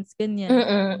friends, ganyan.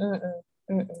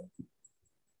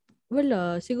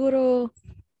 Wala. Siguro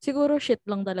shit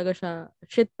lang talaga siya.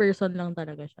 Shit person lang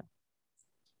talaga siya.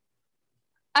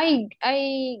 I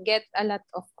get a lot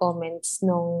of comments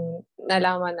nung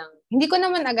nalaman hindi ko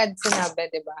naman agad sinabi,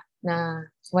 'di ba, na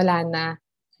wala na.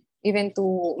 Even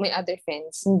to my other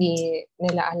friends, hindi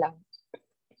nila alam.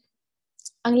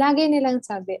 Ang lagi nilang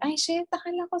sabi, ay shit,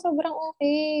 akala ko sobrang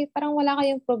okay. Parang wala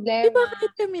kayong problema. Diba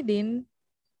kahit kami din?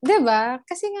 'Di ba?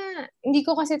 Kasi nga, hindi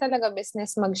ko kasi talaga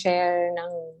business mag-share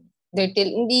ng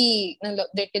dirty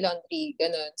laundry,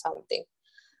 ganun, something.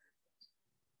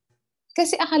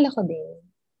 Kasi akala ko din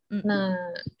na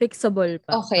fixable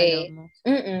pa. Okay.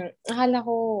 Akala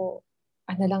ko,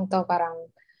 lang to, parang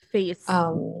face.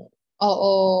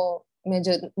 Oo,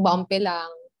 medyo bumpy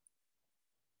lang.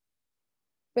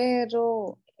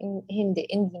 Pero, hindi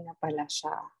na pala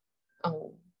siya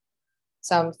ang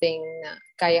something na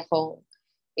kaya kong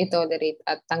i-tolerate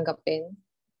at tanggapin.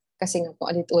 Kasi nga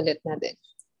po, ulit-ulit na din.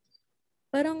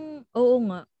 Parang, oo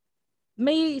nga.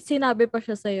 May sinabi pa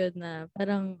siya sa'yo na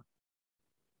parang,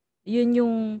 yun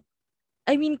yung,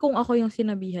 I mean, kung ako yung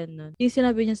sinabihan nun, yung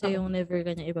sinabi niya sa'yo yung never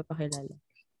ka niya ipapakilala.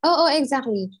 Oo,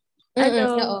 exactly.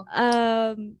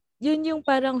 Yun yung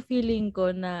parang feeling ko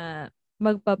na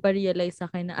magpaparealize sa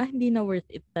akin na, hindi na worth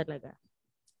it talaga.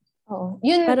 Oo.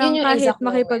 Parang yun yung kahit exact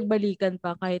makipagbalikan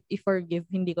pa, kahit i-forgive,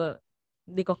 hindi ko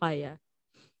kaya.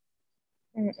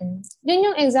 Yun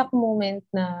yung exact moment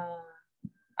na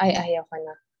ayaw ka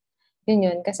na.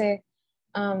 Yun. Kasi,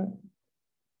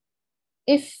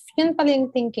 if yun pala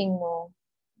yung thinking mo,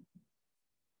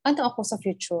 ano ako sa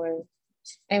future?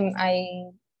 Am I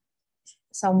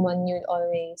someone you'd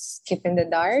always keep in the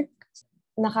dark?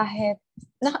 Na kahit,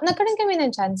 nagkaroon kami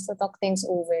ng chance to talk things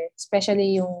over,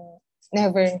 especially yung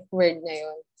never word na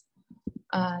yun.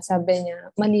 Sabi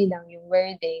niya, mali lang yung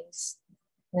wordings,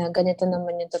 na ganito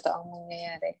naman yung totoong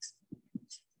mangyayari.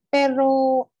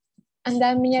 Pero, ang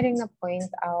dami niya rin na-point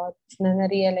out na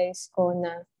na-realize ko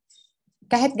na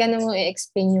kahit gano'n mo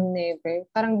i-explain yung never,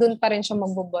 parang dun pa rin siya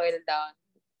magbo-boil down.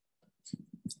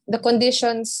 The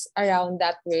conditions around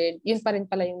that word, yun pa rin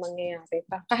pala yung mangyayari.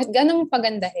 Kahit gano'n mo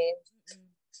pagandahin,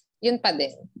 yun pa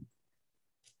din.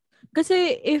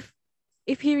 Kasi if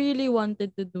he really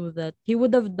wanted to do that, he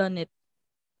would have done it.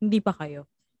 Hindi pa kayo.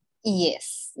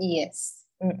 Yes.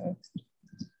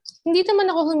 Hindi naman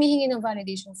ako humihingi ng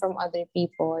validation from other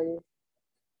people.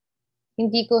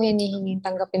 Hindi ko hinihingi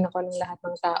tanggapin ako ng lahat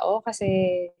ng tao kasi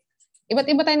iba't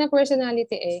iba tayo ng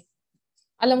personality eh.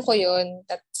 Alam ko yun.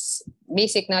 That's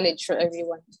basic knowledge for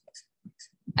everyone.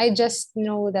 I just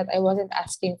know that I wasn't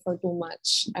asking for too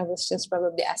much. I was just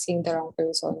probably asking the wrong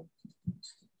person.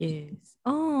 Yes.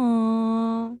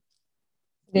 Aww.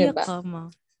 Diba?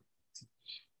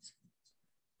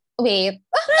 Wait.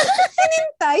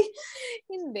 Hinintay.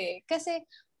 Hindi. Kasi,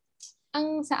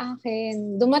 ang sa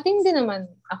akin, dumating din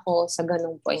naman ako sa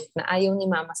ganung point na ayaw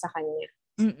ni mama sa kanya.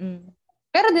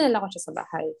 Pero dinala ko siya sa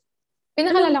bahay.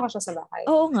 Pinakalala ko siya sa bahay.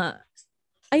 Oo nga.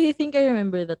 I think I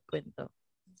remember that kwento.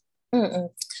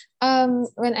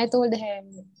 When I told him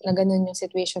na ganun yung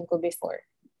situation ko before,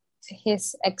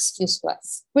 his excuse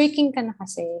was, working ka na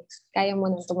kasi, kaya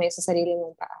mo nang tumayo sa sarili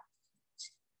mong paa.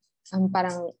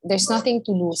 Parang, there's nothing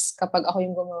to lose kapag ako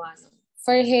yung gumawa nun.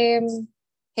 For him,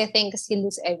 he thinks he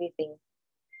lose everything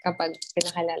kapag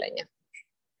pinakalala niya.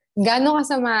 Gano'ng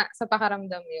kasama sa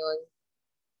pakaramdam yun?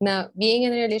 na being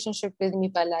in a relationship with me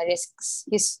pala risks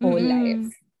his whole life.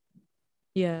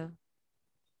 Yeah.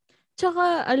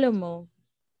 Tsaka, alam mo,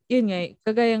 yun nga,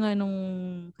 kagaya nga nung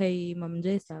kay Ma'am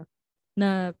Jessa,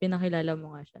 na pinakilala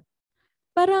mo nga siya.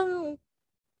 Parang,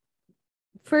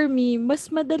 for me,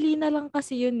 mas madali na lang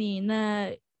kasi yun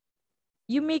na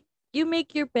you make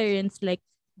your parents like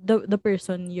the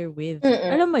person you're with.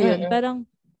 Alam mo yun, parang,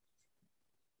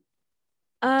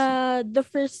 the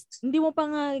first, hindi mo pa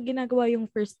nga ginagawa yung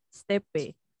first step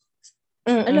eh.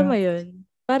 Alam mo yun,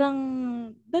 parang,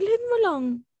 dalhin mo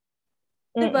lang.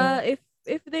 Diba?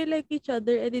 If they like each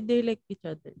other, edi they like each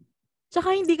other.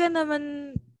 Tsaka hindi ka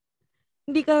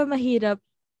mahirap,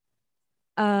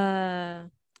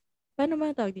 paano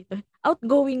man tawag dito?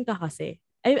 Outgoing ka kasi.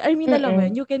 I mean, alam mo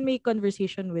yun, you can make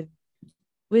conversation with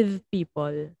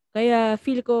people. Kaya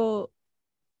feel ko,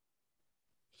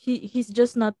 he's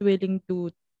just not willing to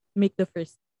make the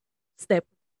first step.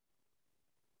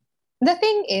 The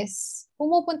thing is,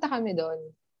 pumupunta kami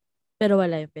doon. Pero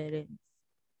wala yung parents.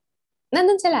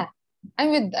 Nandun sila.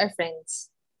 I'm with our friends.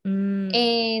 Mm.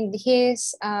 And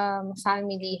his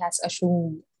family has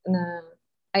assumed na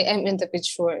I am in the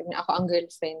picture na ako ang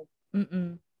girlfriend.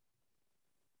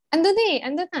 Andun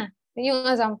na. Yung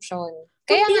assumption.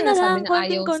 Kaya nga nasabi na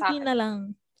ayaw sa akin. Na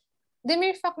lang. The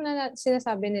mere fact na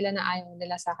sinasabi nila na ayaw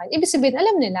nila sa akin, ibig sabihin,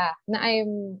 alam nila na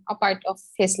I'm a part of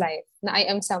his life, na I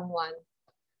am someone.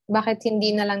 Bakit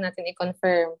hindi na lang natin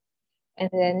i-confirm?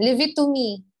 And then, leave it to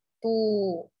me to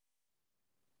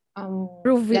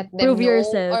let them prove know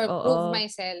yourself. or prove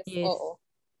myself. Yes. Oo.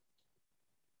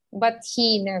 But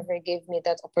he never gave me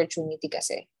that opportunity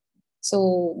kasi.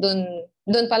 So,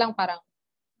 dun pa lang parang,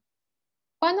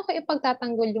 paano ko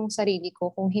ipagtatanggol yung sarili ko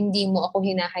kung hindi mo ako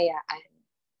hinahayaan?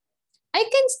 I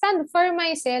can stand for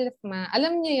myself, ma.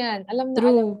 Alam niyo yan. Alam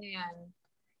niyo yan.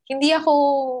 Hindi ako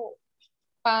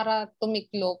para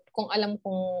tumiklop kung alam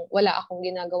kong wala akong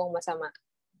ginagawang masama.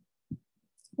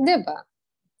 Diba?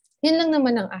 Yun lang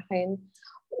naman ang akin.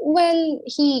 Well,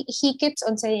 he keeps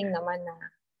on saying naman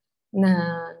na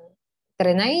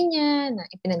trinay niya, na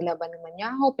ipinaglaban naman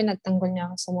niya ako, pinagtanggol niya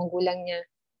ako sa magulang niya.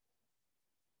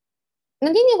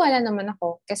 Naniniwala naman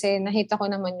ako kasi nakita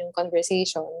ko naman yung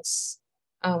conversations.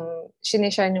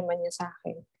 Sinishare naman niya sa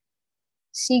akin.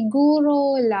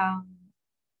 Siguro lang,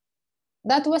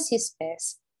 that was his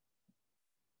best.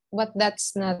 But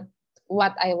that's not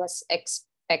what I was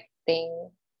expecting.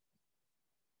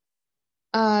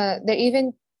 There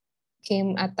even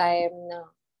came a time na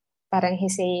parang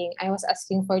he's saying, I was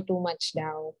asking for too much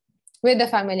now with the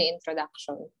family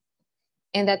introduction.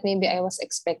 And that maybe I was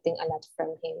expecting a lot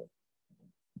from him.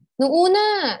 Nung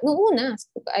una,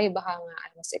 ay baka nga I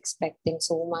was expecting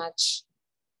so much.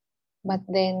 But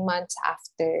then months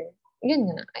after, yun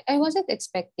nga, I wasn't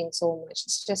expecting so much.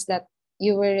 It's just that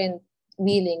you weren't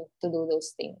willing to do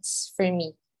those things for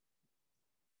me.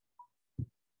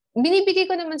 Binibigay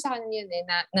ko naman sa kanya yun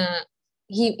na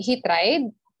he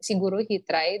tried. Siguro he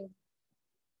tried.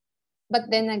 But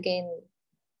then again,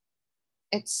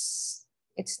 it's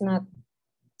not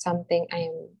something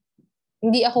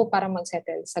hindi ako para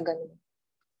mag-settle sa ganun.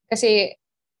 Kasi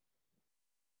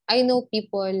I know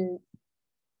people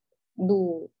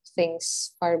do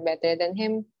things far better than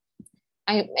him.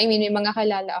 I mean, may mga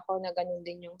kalala ako na ganun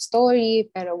din yung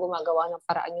story, pero gumagawa ng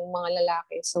paraan yung mga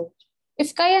lalaki. So,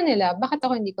 if kaya nila, bakit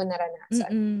ako hindi ko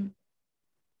naranasan?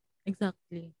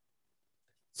 Exactly.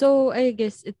 So, I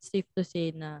guess it's safe to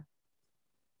say na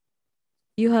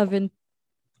you haven't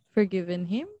forgiven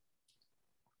him?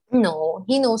 No,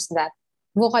 he knows that.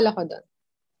 Vocal ako doon.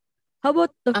 How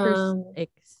about the first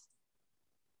ex?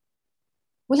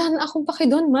 Wala na akong paki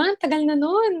doon, man. Tagal na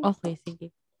nun. Okay,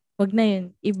 sige. Wag na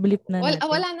yun. I-blip na natin.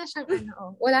 Wala na siyang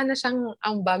wala na siyang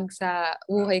ambag sa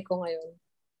buhay ko ngayon.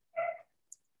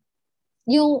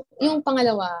 Yung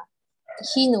pangalawa,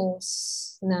 he knows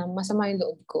na masama yung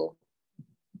loob ko.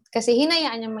 Kasi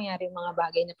hinayaan niya mangyari yung mga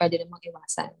bagay na pwede namang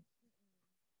iwasan.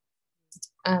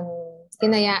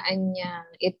 Hinayaan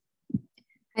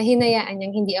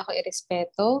niyang hindi ako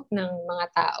irespeto ng mga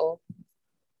tao.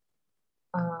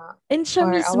 And siya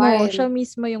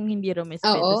mismo yung hindi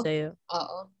rumespeto sa'yo.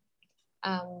 Oo.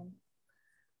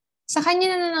 Sa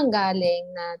kanya na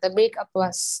nanggaling na the breakup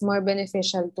was more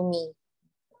beneficial to me.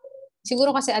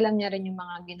 Siguro kasi alam niya rin yung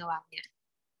mga ginawa niya.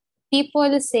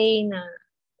 People say na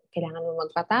kailangan mo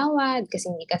magpatawad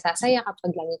kasi hindi ka sasaya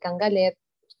kapag lagi kang galit.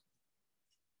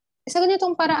 Sa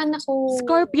ganitong paraan ako...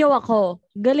 Scorpio ako.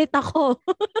 Galit ako.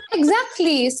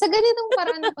 Exactly. Sa ganitong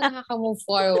paraan ako nakaka-move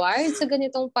forward. Sa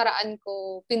ganitong paraan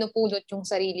ko pinupulot yung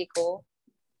sarili ko.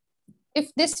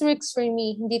 If this works for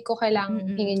me, hindi ko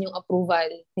kailangang hingin yung approval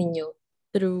ninyo.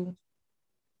 True.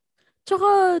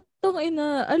 Tsaka,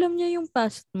 alam niya yung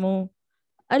past mo.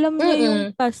 Alam niya yung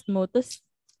Mm-mm. past mo, tapos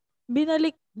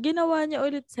ginawa niya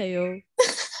ulit sa'yo.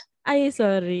 Ay,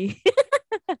 sorry.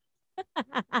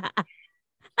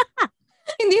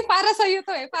 Hindi para sa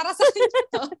to eh. Para sa kanya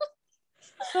to.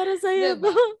 Para sa'yo to.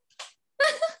 Diba?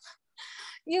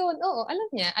 Yun, oo. Alam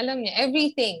niya. Alam niya.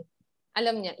 Everything.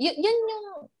 Alam niya.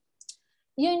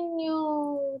 Yun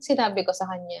yung sinabi ko sa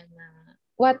kanya na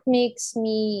what makes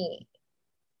me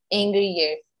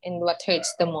angrier and what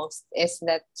hurts the most is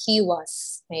that he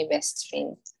was my best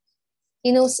friend.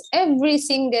 He knows every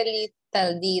single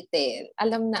little detail.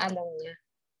 Alam na alam niya.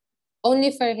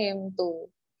 Only for him to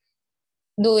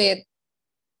do it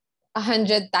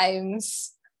 100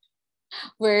 times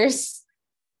worse.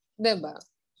 Diba?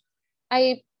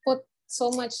 I put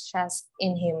so much trust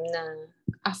in him na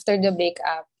after the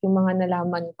breakup, yung mga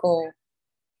nalaman ko,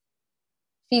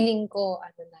 feeling ko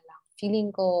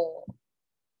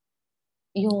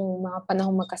yung mga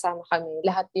panahong magkasama kami,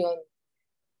 lahat yun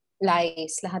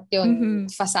lies, lahat yun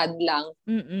facade lang.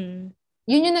 Mm-mm.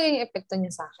 Yun yung naging epekto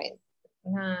niya sa akin.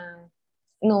 Na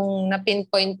nung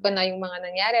na-pinpoint ko na yung mga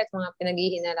nangyari at mga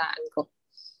pinaghihinalaan ko,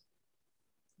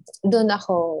 doon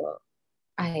ako,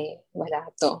 ay, wala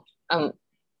to.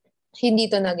 Hindi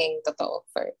to naging totoo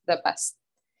for the past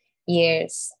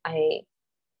years. I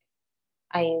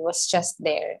was just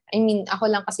there. I mean, ako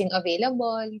lang kasing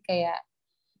available, kaya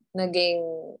naging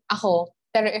ako.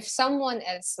 Pero if someone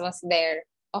else was there,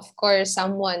 of course,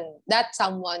 that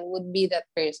someone would be that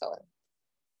person.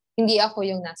 Hindi ako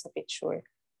yung nasa picture.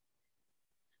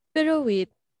 Pero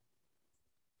wait,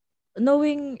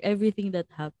 knowing everything that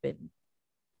happened,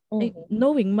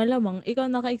 knowing malamang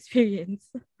ikaw naka-experience.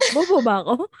 Bobo ba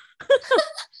ako?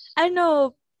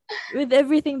 Ano, with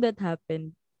everything that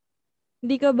happened,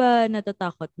 hindi ka ba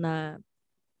natatakot na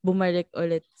bumalik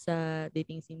ulit sa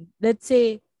dating scene? Let's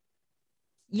say,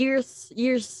 years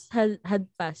had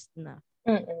passed na.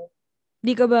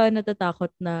 Hindi ka ba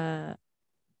natatakot na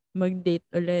mag-date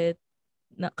ulit?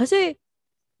 Kasi,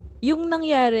 yung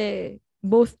nangyari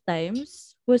both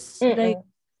times was like,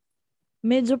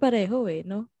 medyo pareho eh,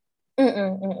 no?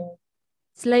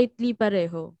 Slightly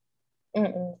pareho.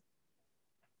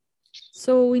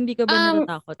 So, hindi ka ba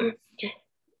natatakot?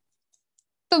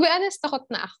 To be honest, takot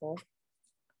na ako.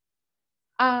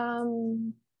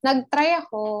 Nag-try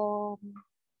ako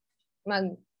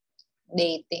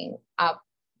mag-dating app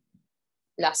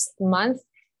last month.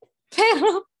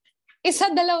 Pero,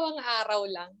 1-2 araw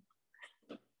lang.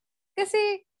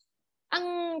 Kasi,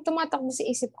 ang tumatakbo sa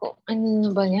isip ko, ano na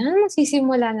ba yan?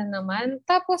 Magsisimula na naman.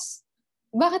 Tapos,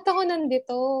 bakit ako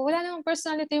nandito? Wala namang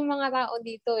personality yung mga tao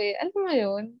dito eh. Alam mo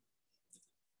yun?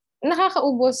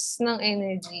 Nakakaubos ng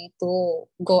energy to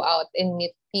go out and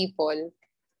meet people.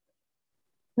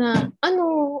 Na,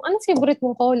 anong favorite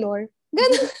mong color?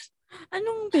 Ganun.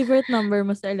 Anong favorite number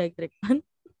mo sa electric fan?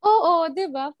 Oo,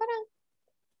 diba? Parang,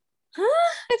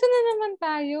 ito na naman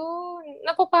tayo.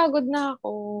 Napapagod na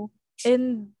ako.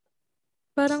 And,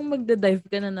 parang magda-dive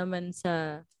ka na naman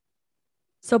sa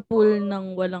pool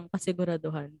ng walang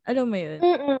kasiguraduhan. Alam mo yun?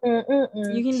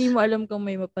 Yung hindi mo alam kung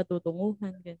may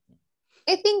mapatutunguhan. Ganyan.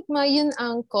 I think yun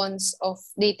ang cons of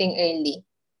dating early.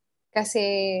 Kasi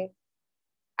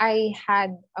I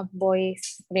had a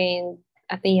boyfriend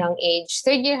at a young age.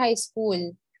 3rd year high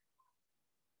school.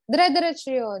 Dire-diretso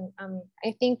yun.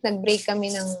 I think nag-break kami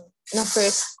ng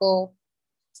first ko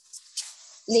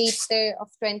later of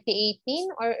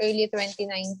 2018 or early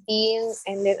 2019.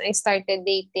 And then I started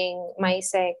dating my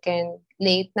second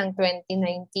late ng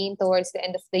 2019 towards the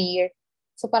end of the year.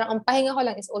 So parang ang pahinga ko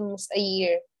lang is almost a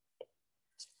year.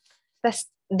 Tapos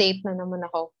date na naman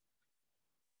ako.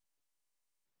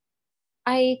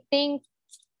 I think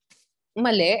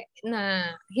mali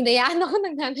na hinayaan ako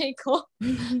ng nanay ko.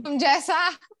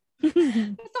 Jessa!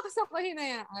 Ito kasi ako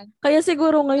hinayaan. Kaya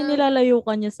siguro ngayon nilalayo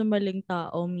ka niya sa maling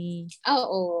tao, Mi.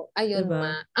 Oo, ayun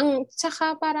diba?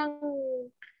 Tsaka parang,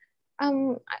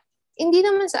 hindi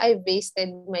naman sa I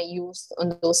wasted my youth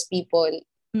on those people.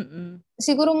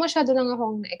 Siguro masyado lang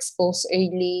akong na-expose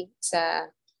early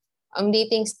sa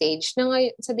dating stage,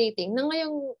 sa dating, na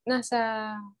ngayong nasa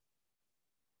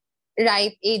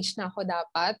right age na ako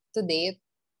dapat to date,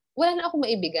 wala na ako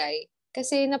maibigay.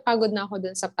 Kasi napagod na ako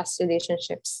dun sa past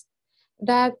relationships.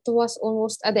 That was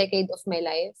almost a decade of my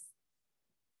life.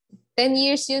 10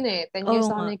 years yun eh. 10 years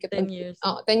ako 10 years.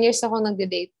 10 years ako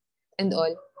nagde-date and all.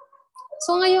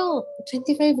 So ngayon,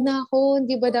 25 na ako.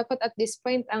 Di ba dapat at this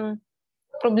point, ang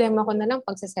problema ko na lang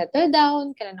pagsasettle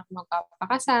down, kailan ako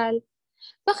magpapakasal.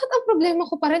 Bakit ang problema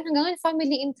ko pa rin hanggang ngayon,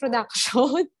 family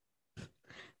introduction?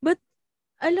 But,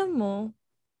 alam mo,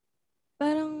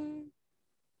 parang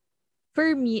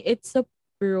for me, it's a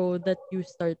pro that you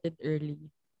started early.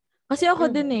 Kasi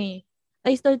ako din eh.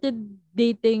 I started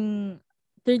dating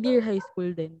third year high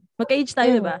school din. Magka-age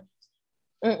tayo, diba?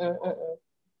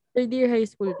 Third year high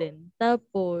school din.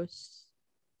 Tapos,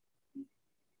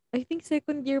 I think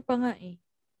second year pa nga eh.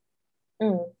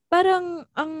 Parang,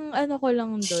 ang ano ko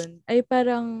lang dun, ay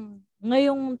parang,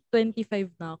 ngayong 25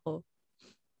 na ako.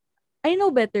 I know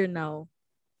better now.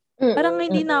 Parang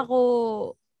hindi na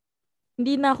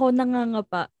ako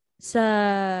nangangapa sa,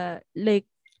 like,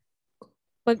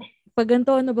 pag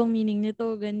ganito, ano bang meaning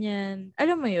nito, ganyan.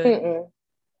 Alam mo yun?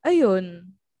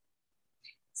 Ayun.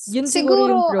 Yun siguro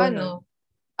yung pro nun.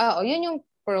 Yun yung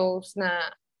pros na,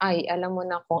 alam mo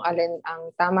na kung alin ang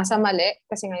tama sa mali,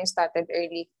 kasi nga yung started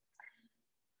early.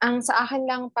 Ang sa akin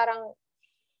lang parang,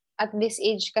 at this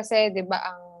age kasi, di ba,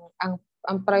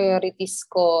 ang priorities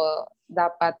ko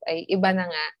dapat ay iba na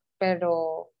nga.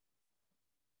 Pero,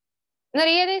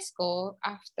 na-realize ko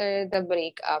after the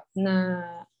breakup na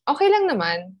okay lang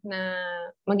naman na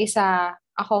mag-isa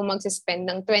ako magsispend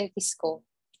ng 20s ko.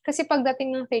 Kasi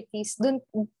pagdating ng 30s, dun,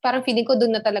 parang feeling ko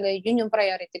dun na talaga yun yung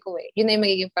priority ko eh. Yun na yung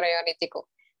magiging priority ko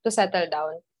to settle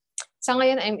down. Sa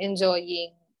ngayon, I'm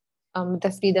enjoying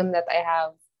the freedom that I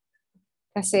have.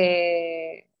 Kasi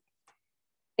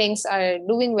things are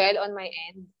doing well on my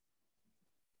end.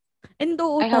 And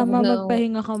oo, tama,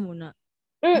 magpahinga ka muna.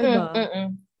 Diba?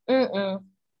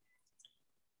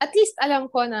 At least alam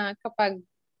ko na kapag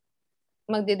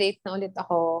magde-date na ulit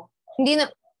ako, hindi na,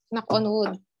 knock on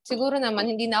wood, siguro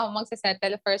naman hindi na ako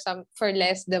magsasettle for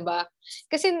less, diba?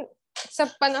 Kasi sa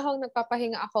panahong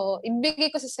nagpapahinga ako,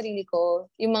 ibigay ko sa sarili ko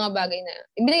yung mga bagay na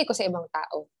ibigay ko sa ibang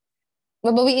tao.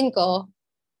 Babawiin ko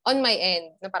on my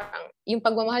end, na parang yung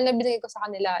pagmamahal na binigay ko sa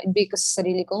kanila, ibigay ko sa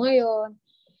sarili ko ngayon.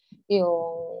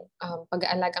 Yung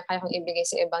pag-aalagang kaya kong ibigay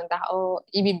sa ibang tao,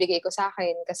 ibibigay ko sa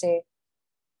akin kasi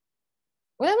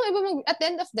wala namang iba at the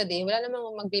end of the day, wala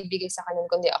namang magbibigay sa kanila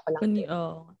kundi ako lang.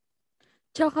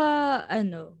 Tsaka,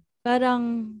 parang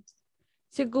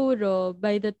siguro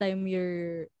by the time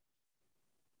you're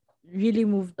really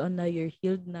moved on na, you're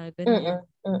healed na, ganyan.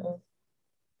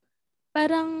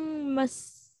 Parang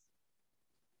mas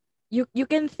you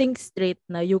can think straight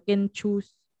na, you can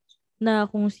choose na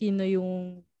kung sino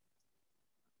yung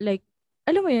like,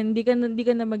 alam mo yun, hindi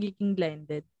ka na magiging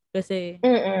blinded. Kasi,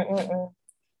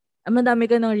 madami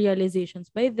ka ng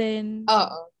realizations by then.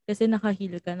 Kasi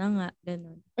naka-heal ka na nga.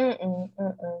 Ganun.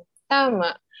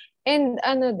 Tama. And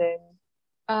din,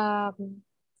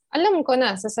 alam ko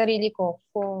na sa sarili ko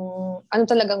kung ano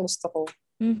talagang gusto ko.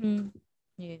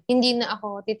 Yeah. Hindi na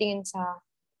ako titingin sa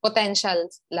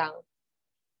potential lang.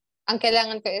 Ang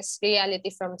kailangan ko is reality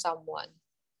from someone.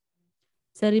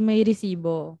 May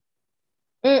resibo.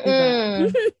 Diba?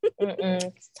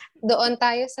 Doon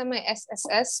tayo sa may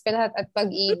SSS, Pilhat at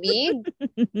Pag-ibig.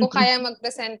 Kung kaya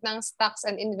mag-present ng stocks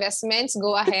and investments,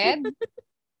 go ahead.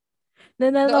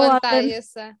 Doon tayo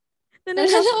sa...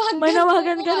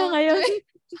 Manawagan ka na ngayon.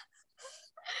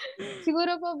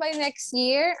 Siguro po by next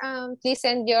year, please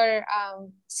send your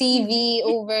CV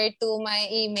over to my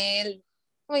email.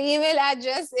 My email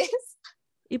address is...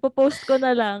 Ipopost ko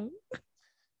na lang.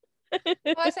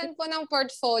 Send po ng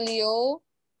portfolio.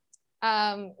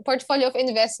 Portfolio of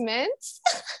investments.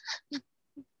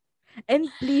 And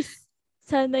please,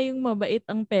 sana yung mabait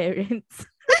ang parents.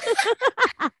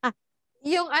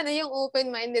 yung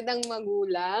open-minded ang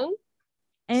magulang.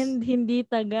 And hindi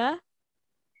taga.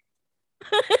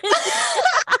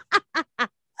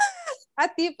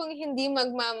 At tipong hindi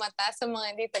magmamata sa mga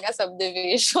hindi taga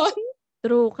subdivision.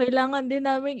 True. Kailangan din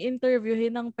naming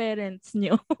interviewin ng parents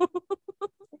nyo.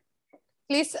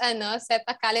 Please, set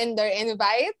a calendar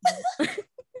invite.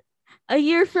 A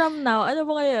year from now. Ano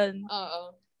ba ngayon? Oo.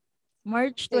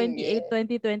 March 28,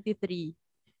 2023.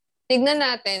 Tignan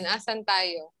natin, asan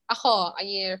tayo? Ako, a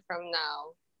year from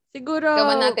now. Siguro...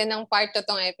 Gawan natin ng part 2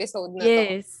 tong episode na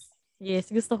to. Yes,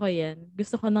 gusto ko yan.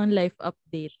 Gusto ko ng life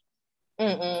update.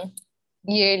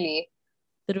 Yearly.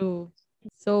 True.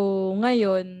 So,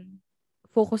 ngayon,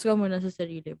 focus ka muna sa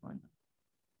sarili mo.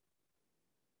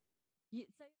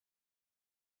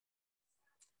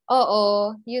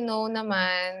 Oo, you know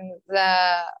naman, the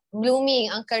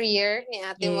blooming ang career ni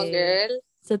ate mo, girl.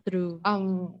 So true.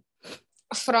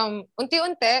 From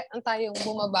unti-unti, ang tayong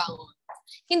bumabangon.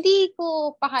 Hindi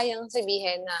ko pa kayang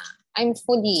sabihin na I'm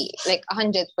fully,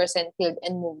 100% healed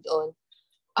and moved on.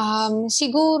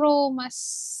 Siguro,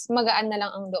 mas magaan na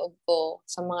lang ang loob ko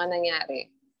sa mga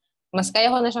nangyari. Mas kaya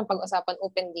ko na siyang pag-usapan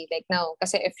openly, like now.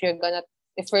 Kasi if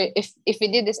we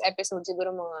did this episode,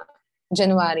 siguro mga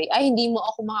January, hindi mo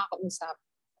ako makakausap.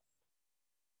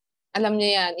 Alam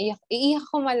niyo yan, iiyak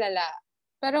ko malala.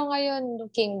 Pero ngayon,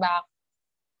 looking back,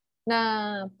 na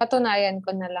patunayan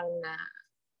ko na lang na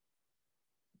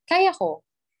kaya ko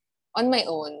on my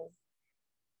own.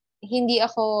 Hindi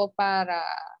ko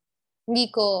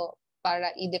para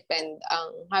i-depend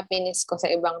ang happiness ko sa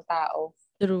ibang tao.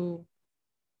 True.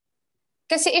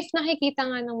 Kasi if nakikita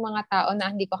nga ng mga tao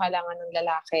na hindi ko kailangan ng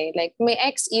lalaki, like my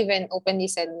ex even openly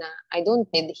said na I don't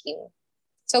need him.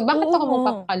 So bakit Oo ako nga.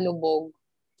 magpapakalubog?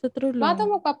 So true lang. Bakit ako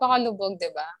magpapakalubog,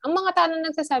 diba? Ang mga tao na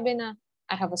nagsasabi na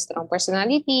I have a strong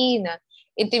personality, na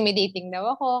intimidating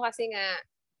daw ako kasi nga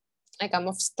I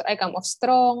come off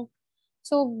strong.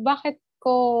 So bakit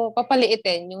ko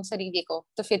papaliitin yung sarili ko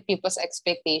to fit people's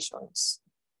expectations?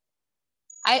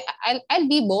 I'll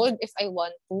be bold if I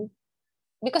want to.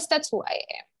 Because that's who I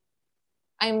am.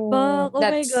 Oh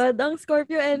my God, ang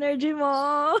Scorpio energy mo.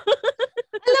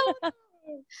 Alam mo,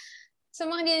 sa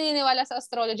mga hindi naniniwala sa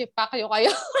astrology, kayo.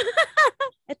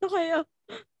 Ito kayo.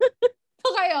 Ito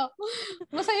kayo.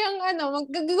 Masayang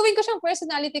gagawin ko siyang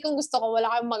personality kung gusto ko,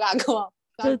 wala kayong magagawa.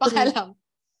 Pakialam.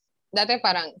 Dati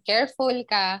parang careful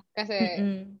ka kasi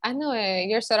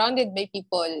you're surrounded by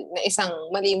people na isang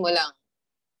mali mo lang.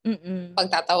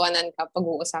 Pagtatawanan ka,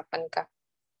 pag-uusapan ka.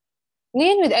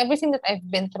 Ngayon, with everything that I've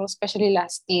been through, especially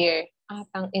last year,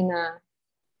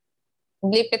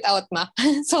 blip it out, ma.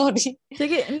 Sorry.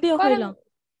 Sige, hindi okay lang.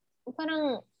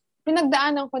 Parang,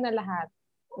 pinagdaanan ko na lahat.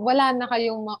 Wala na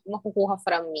kayong makukuha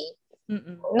from me.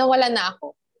 Nawala na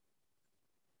ako.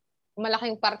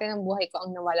 Malaking parte ng buhay ko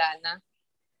ang nawala na.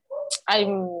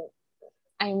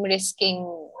 I'm risking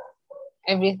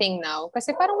everything now.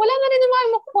 Kasi parang wala na rin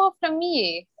naman makukuha from me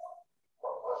eh.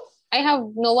 I have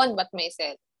no one but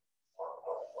myself.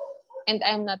 And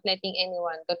I'm not letting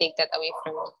anyone to take that away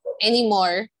from me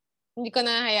anymore. Hindi ko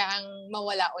na hayaang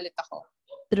mawala ulit ako.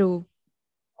 True.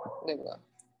 Diba?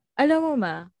 Alam mo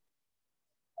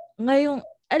ngayon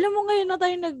na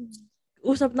tayo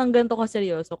nag-usap ng ganito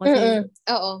kaseryoso. Kasi,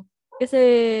 oo. Kasi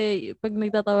pag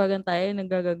nagtatawagan tayo,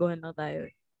 naggagaguhan lang tayo.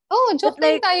 Oh, joke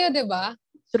lang tayo, diba?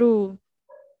 True.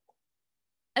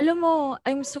 Alam mo,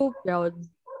 I'm so proud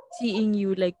seeing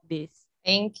you like this.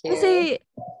 Thank you. Kasi,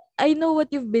 I know what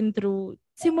you've been through.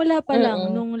 Simula pa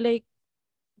lang, nung like,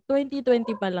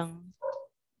 2020 pa lang.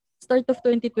 Start of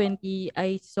 2020,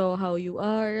 I saw how you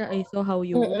are. I saw how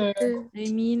you were. I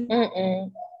mean,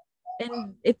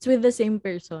 and it's with the same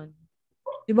person.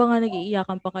 Diba nga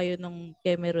nag-iiyakan pa kayo ng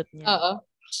kemerot niya? Oo.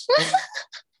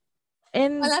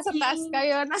 And wala sa taas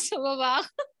kayo, nasa baba.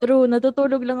 True,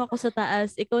 natutulog lang ako sa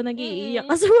taas. Ikaw nag-iiyak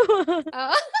ka sa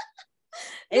baba.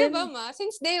 Diba, ma?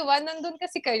 Since day one, nandun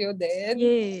kasi kayo din.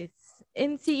 Yes.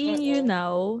 And seeing you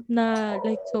now, na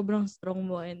like sobrang strong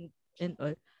mo and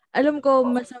all. Alam ko,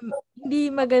 hindi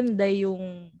maganda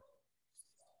yung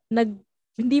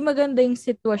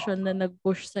sitwasyon na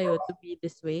nag-push sa'yo to be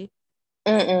this way.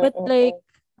 But like,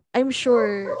 I'm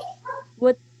sure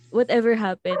whatever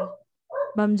happened,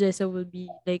 Ma'am Jessa will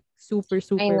be like super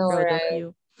proud of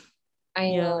you.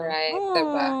 I know, right?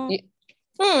 Diba?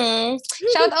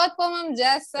 Shout out po, Ma'am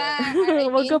Jessa.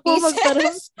 Wag ka po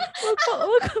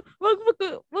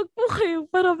wag po kayong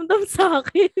paramdam sa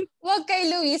akin. Wag kay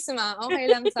Luis, ma. Okay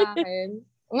lang sa akin.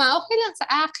 Ma, okay lang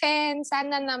sa akin.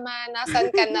 Sana naman.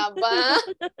 Nasaan ka na ba?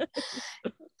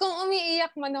 Kung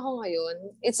umiiyak man ako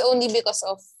ngayon, it's only because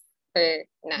of her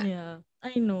na. Yeah,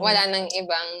 I know. Wala nang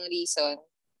ibang reason.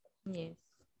 Yes.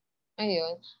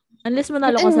 Ayun. Unless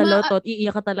manalo ka sa loto,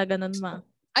 iiyak ka talaga nun, ma.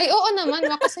 Ay, oo naman,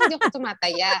 ma, kasi hindi ako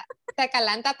tumataya. Teka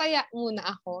lang, tataya muna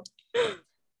ako.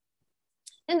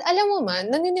 And alam mo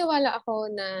man, naniniwala ako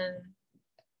na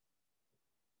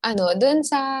doon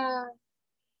sa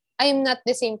I'm not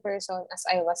the same person as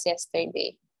I was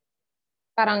yesterday.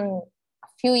 Parang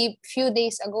few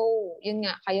days ago, yun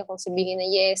nga, kaya kong sabihin na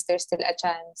yes, there's still a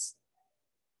chance.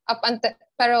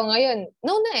 Pero ngayon,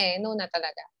 no na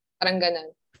talaga. Parang ganun.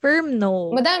 Firm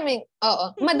no.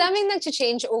 Madaming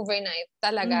nag-change overnight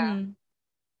talaga.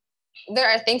 There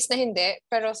are things na hindi,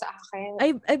 pero sa akin,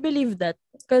 I believe that.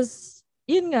 Because,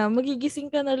 yun nga,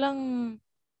 magigising ka na lang.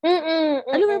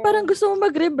 Alam mo, parang gusto mo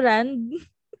mag-rebrand.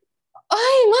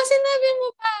 Ay, sinabi mo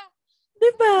pa.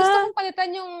 Diba? Gusto kong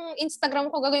palitan yung Instagram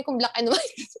ko, gagawin kong black and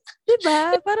white.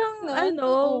 Diba? Parang,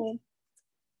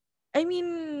 I mean,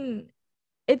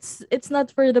 it's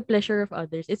not for the pleasure of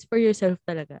others. It's for yourself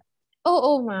talaga.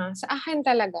 Oo, ma. Sa akin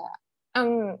talaga.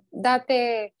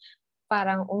 Dati,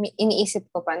 parang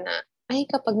iniisip ko pa na, ay,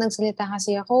 kapag nagsalita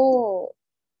kasi ako,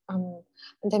 ang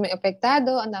daming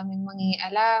apektado, ang daming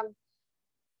mangingialam.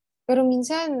 Pero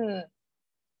minsan,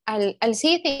 I'll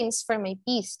say things for my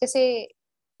peace. Kasi,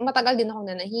 matagal din ako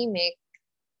nanahimik.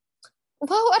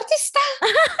 Wow, artista!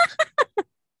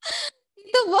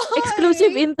 Ito ba?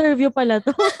 Exclusive interview pala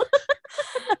to.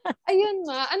 ayun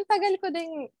ang tagal ko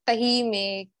ding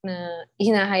tahimik na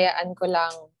hinahayaan ko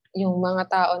lang yung mga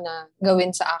tao na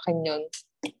gawin sa akin yun.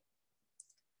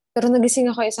 Pero nagising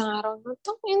ako isang araw,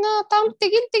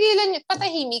 tigilan niyo,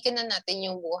 patahimikin na natin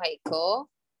yung buhay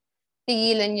ko.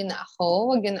 Tigilan niyo na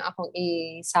ako, wag niyo na akong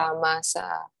isama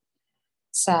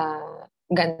sa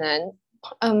ganan.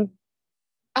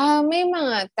 May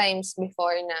mga times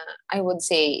before na I would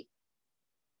say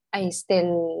I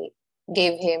still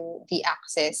gave him the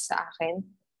access sa akin.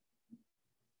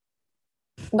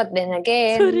 But then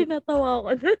again, Sorry, natawa ako.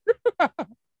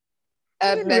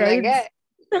 then again,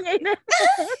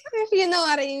 if you know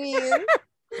what I mean.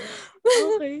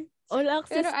 Okay. All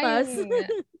access Pero pass. ayun nga.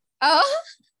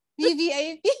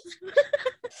 VVIP.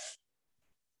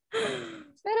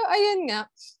 Pero ayun nga,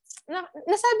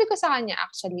 nasabi ko sa kanya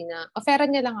actually na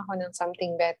offeran niya lang ako ng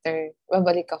something better.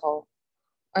 Babalik ako.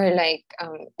 Or like,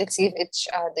 let's give each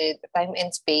other the time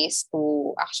and space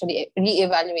to actually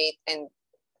reevaluate and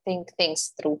think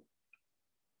things through.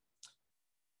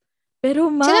 Pero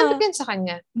Sinabi ko yun sa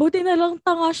kanya. Buti na lang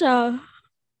tanga siya.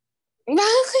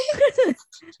 Bakit?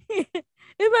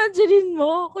 Imagine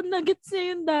mo, kung nagets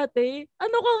niya yun dati,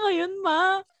 ano ka ngayon,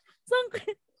 ma?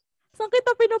 Saan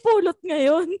kita pinupulot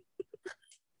ngayon?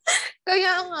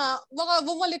 Kaya nga, baka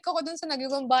bumalik ako dun sa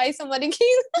nagiging bahay sa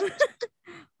Marikina.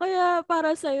 Kaya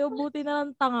para sa'yo, buti na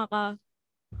lang tanga ka.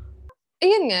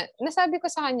 Ayun nga, nasabi ko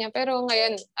sa kanya, pero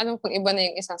ngayon, alam kong iba na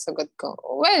yung isang sagot ko.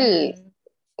 Well,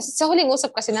 sa huling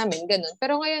usap kasi namin, ganun.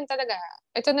 Pero ngayon talaga,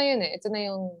 ito na yun eh. Ito na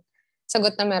yung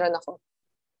sagot na meron ako.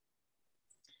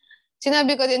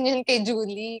 Sinabi ko din yun kay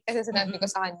Julie kasi sinabi ko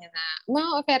sa kanya na,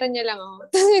 ma-offeran niya lang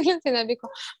ako. Tapos biglang sinabi ko,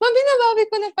 binabawi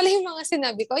ko na pala yung mga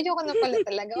sinabi ko. Ayoko na pala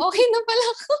talaga. Okay na pala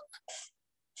ako.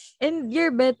 And you're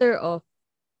better off.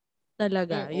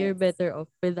 Talaga. Mm-mm. You're better off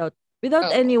without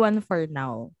anyone for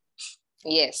now.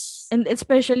 Yes. And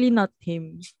especially not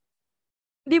him.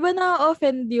 Di ba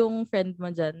na-offend yung friend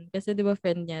mo dyan? Kasi di ba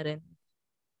friend niya rin?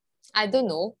 I don't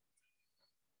know.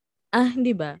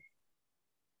 Hindi ba?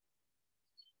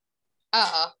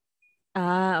 Oo.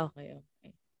 Okay.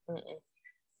 Mm-mm.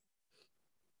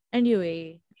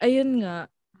 Anyway, ayun nga.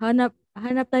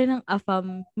 Hanap tayo ng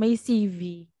AFAM. May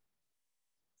CV.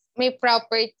 May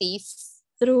properties.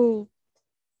 True.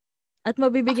 At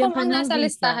mabibigyan ka Ako ng nasa visa.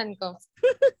 listahan ko.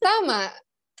 Tama.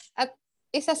 At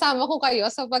isasama ko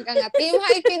kayo sa pag-angat. Team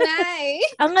High Pinay!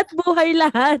 Angat buhay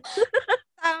lahat.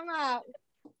 Tama.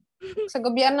 Sa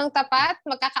gobyernong tapat,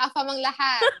 magkaka-AFAM ang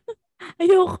lahat.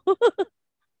 Ayoko.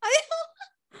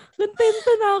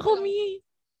 Kontento na ako, Mi.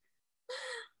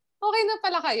 Okay na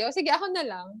pala kayo? Sige, ako na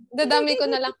lang. Dadami ko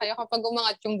na lang kayo kapag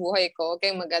umangat yung buhay ko.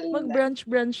 Okay, mag-alala.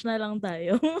 Mag-brunch na lang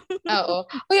tayo. Oo.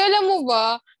 Uy, alam mo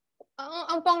ba,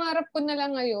 ang pangarap ko na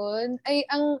lang ngayon ay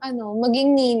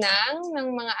maging ninang ng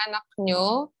mga anak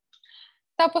nyo.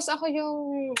 Tapos ako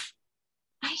yung,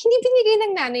 hindi binigay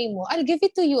ng nanay mo. I'll give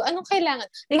it to you. Anong kailangan?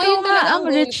 Ikaw nga ang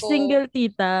goal rich ko. single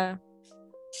tita.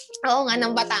 Oo nga,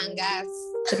 ng Batangas.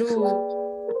 True.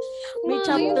 May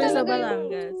chapter sa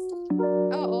Batangas.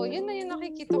 Oo, yun na yung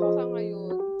nakikita ko sa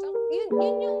ngayon. So, yun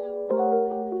yung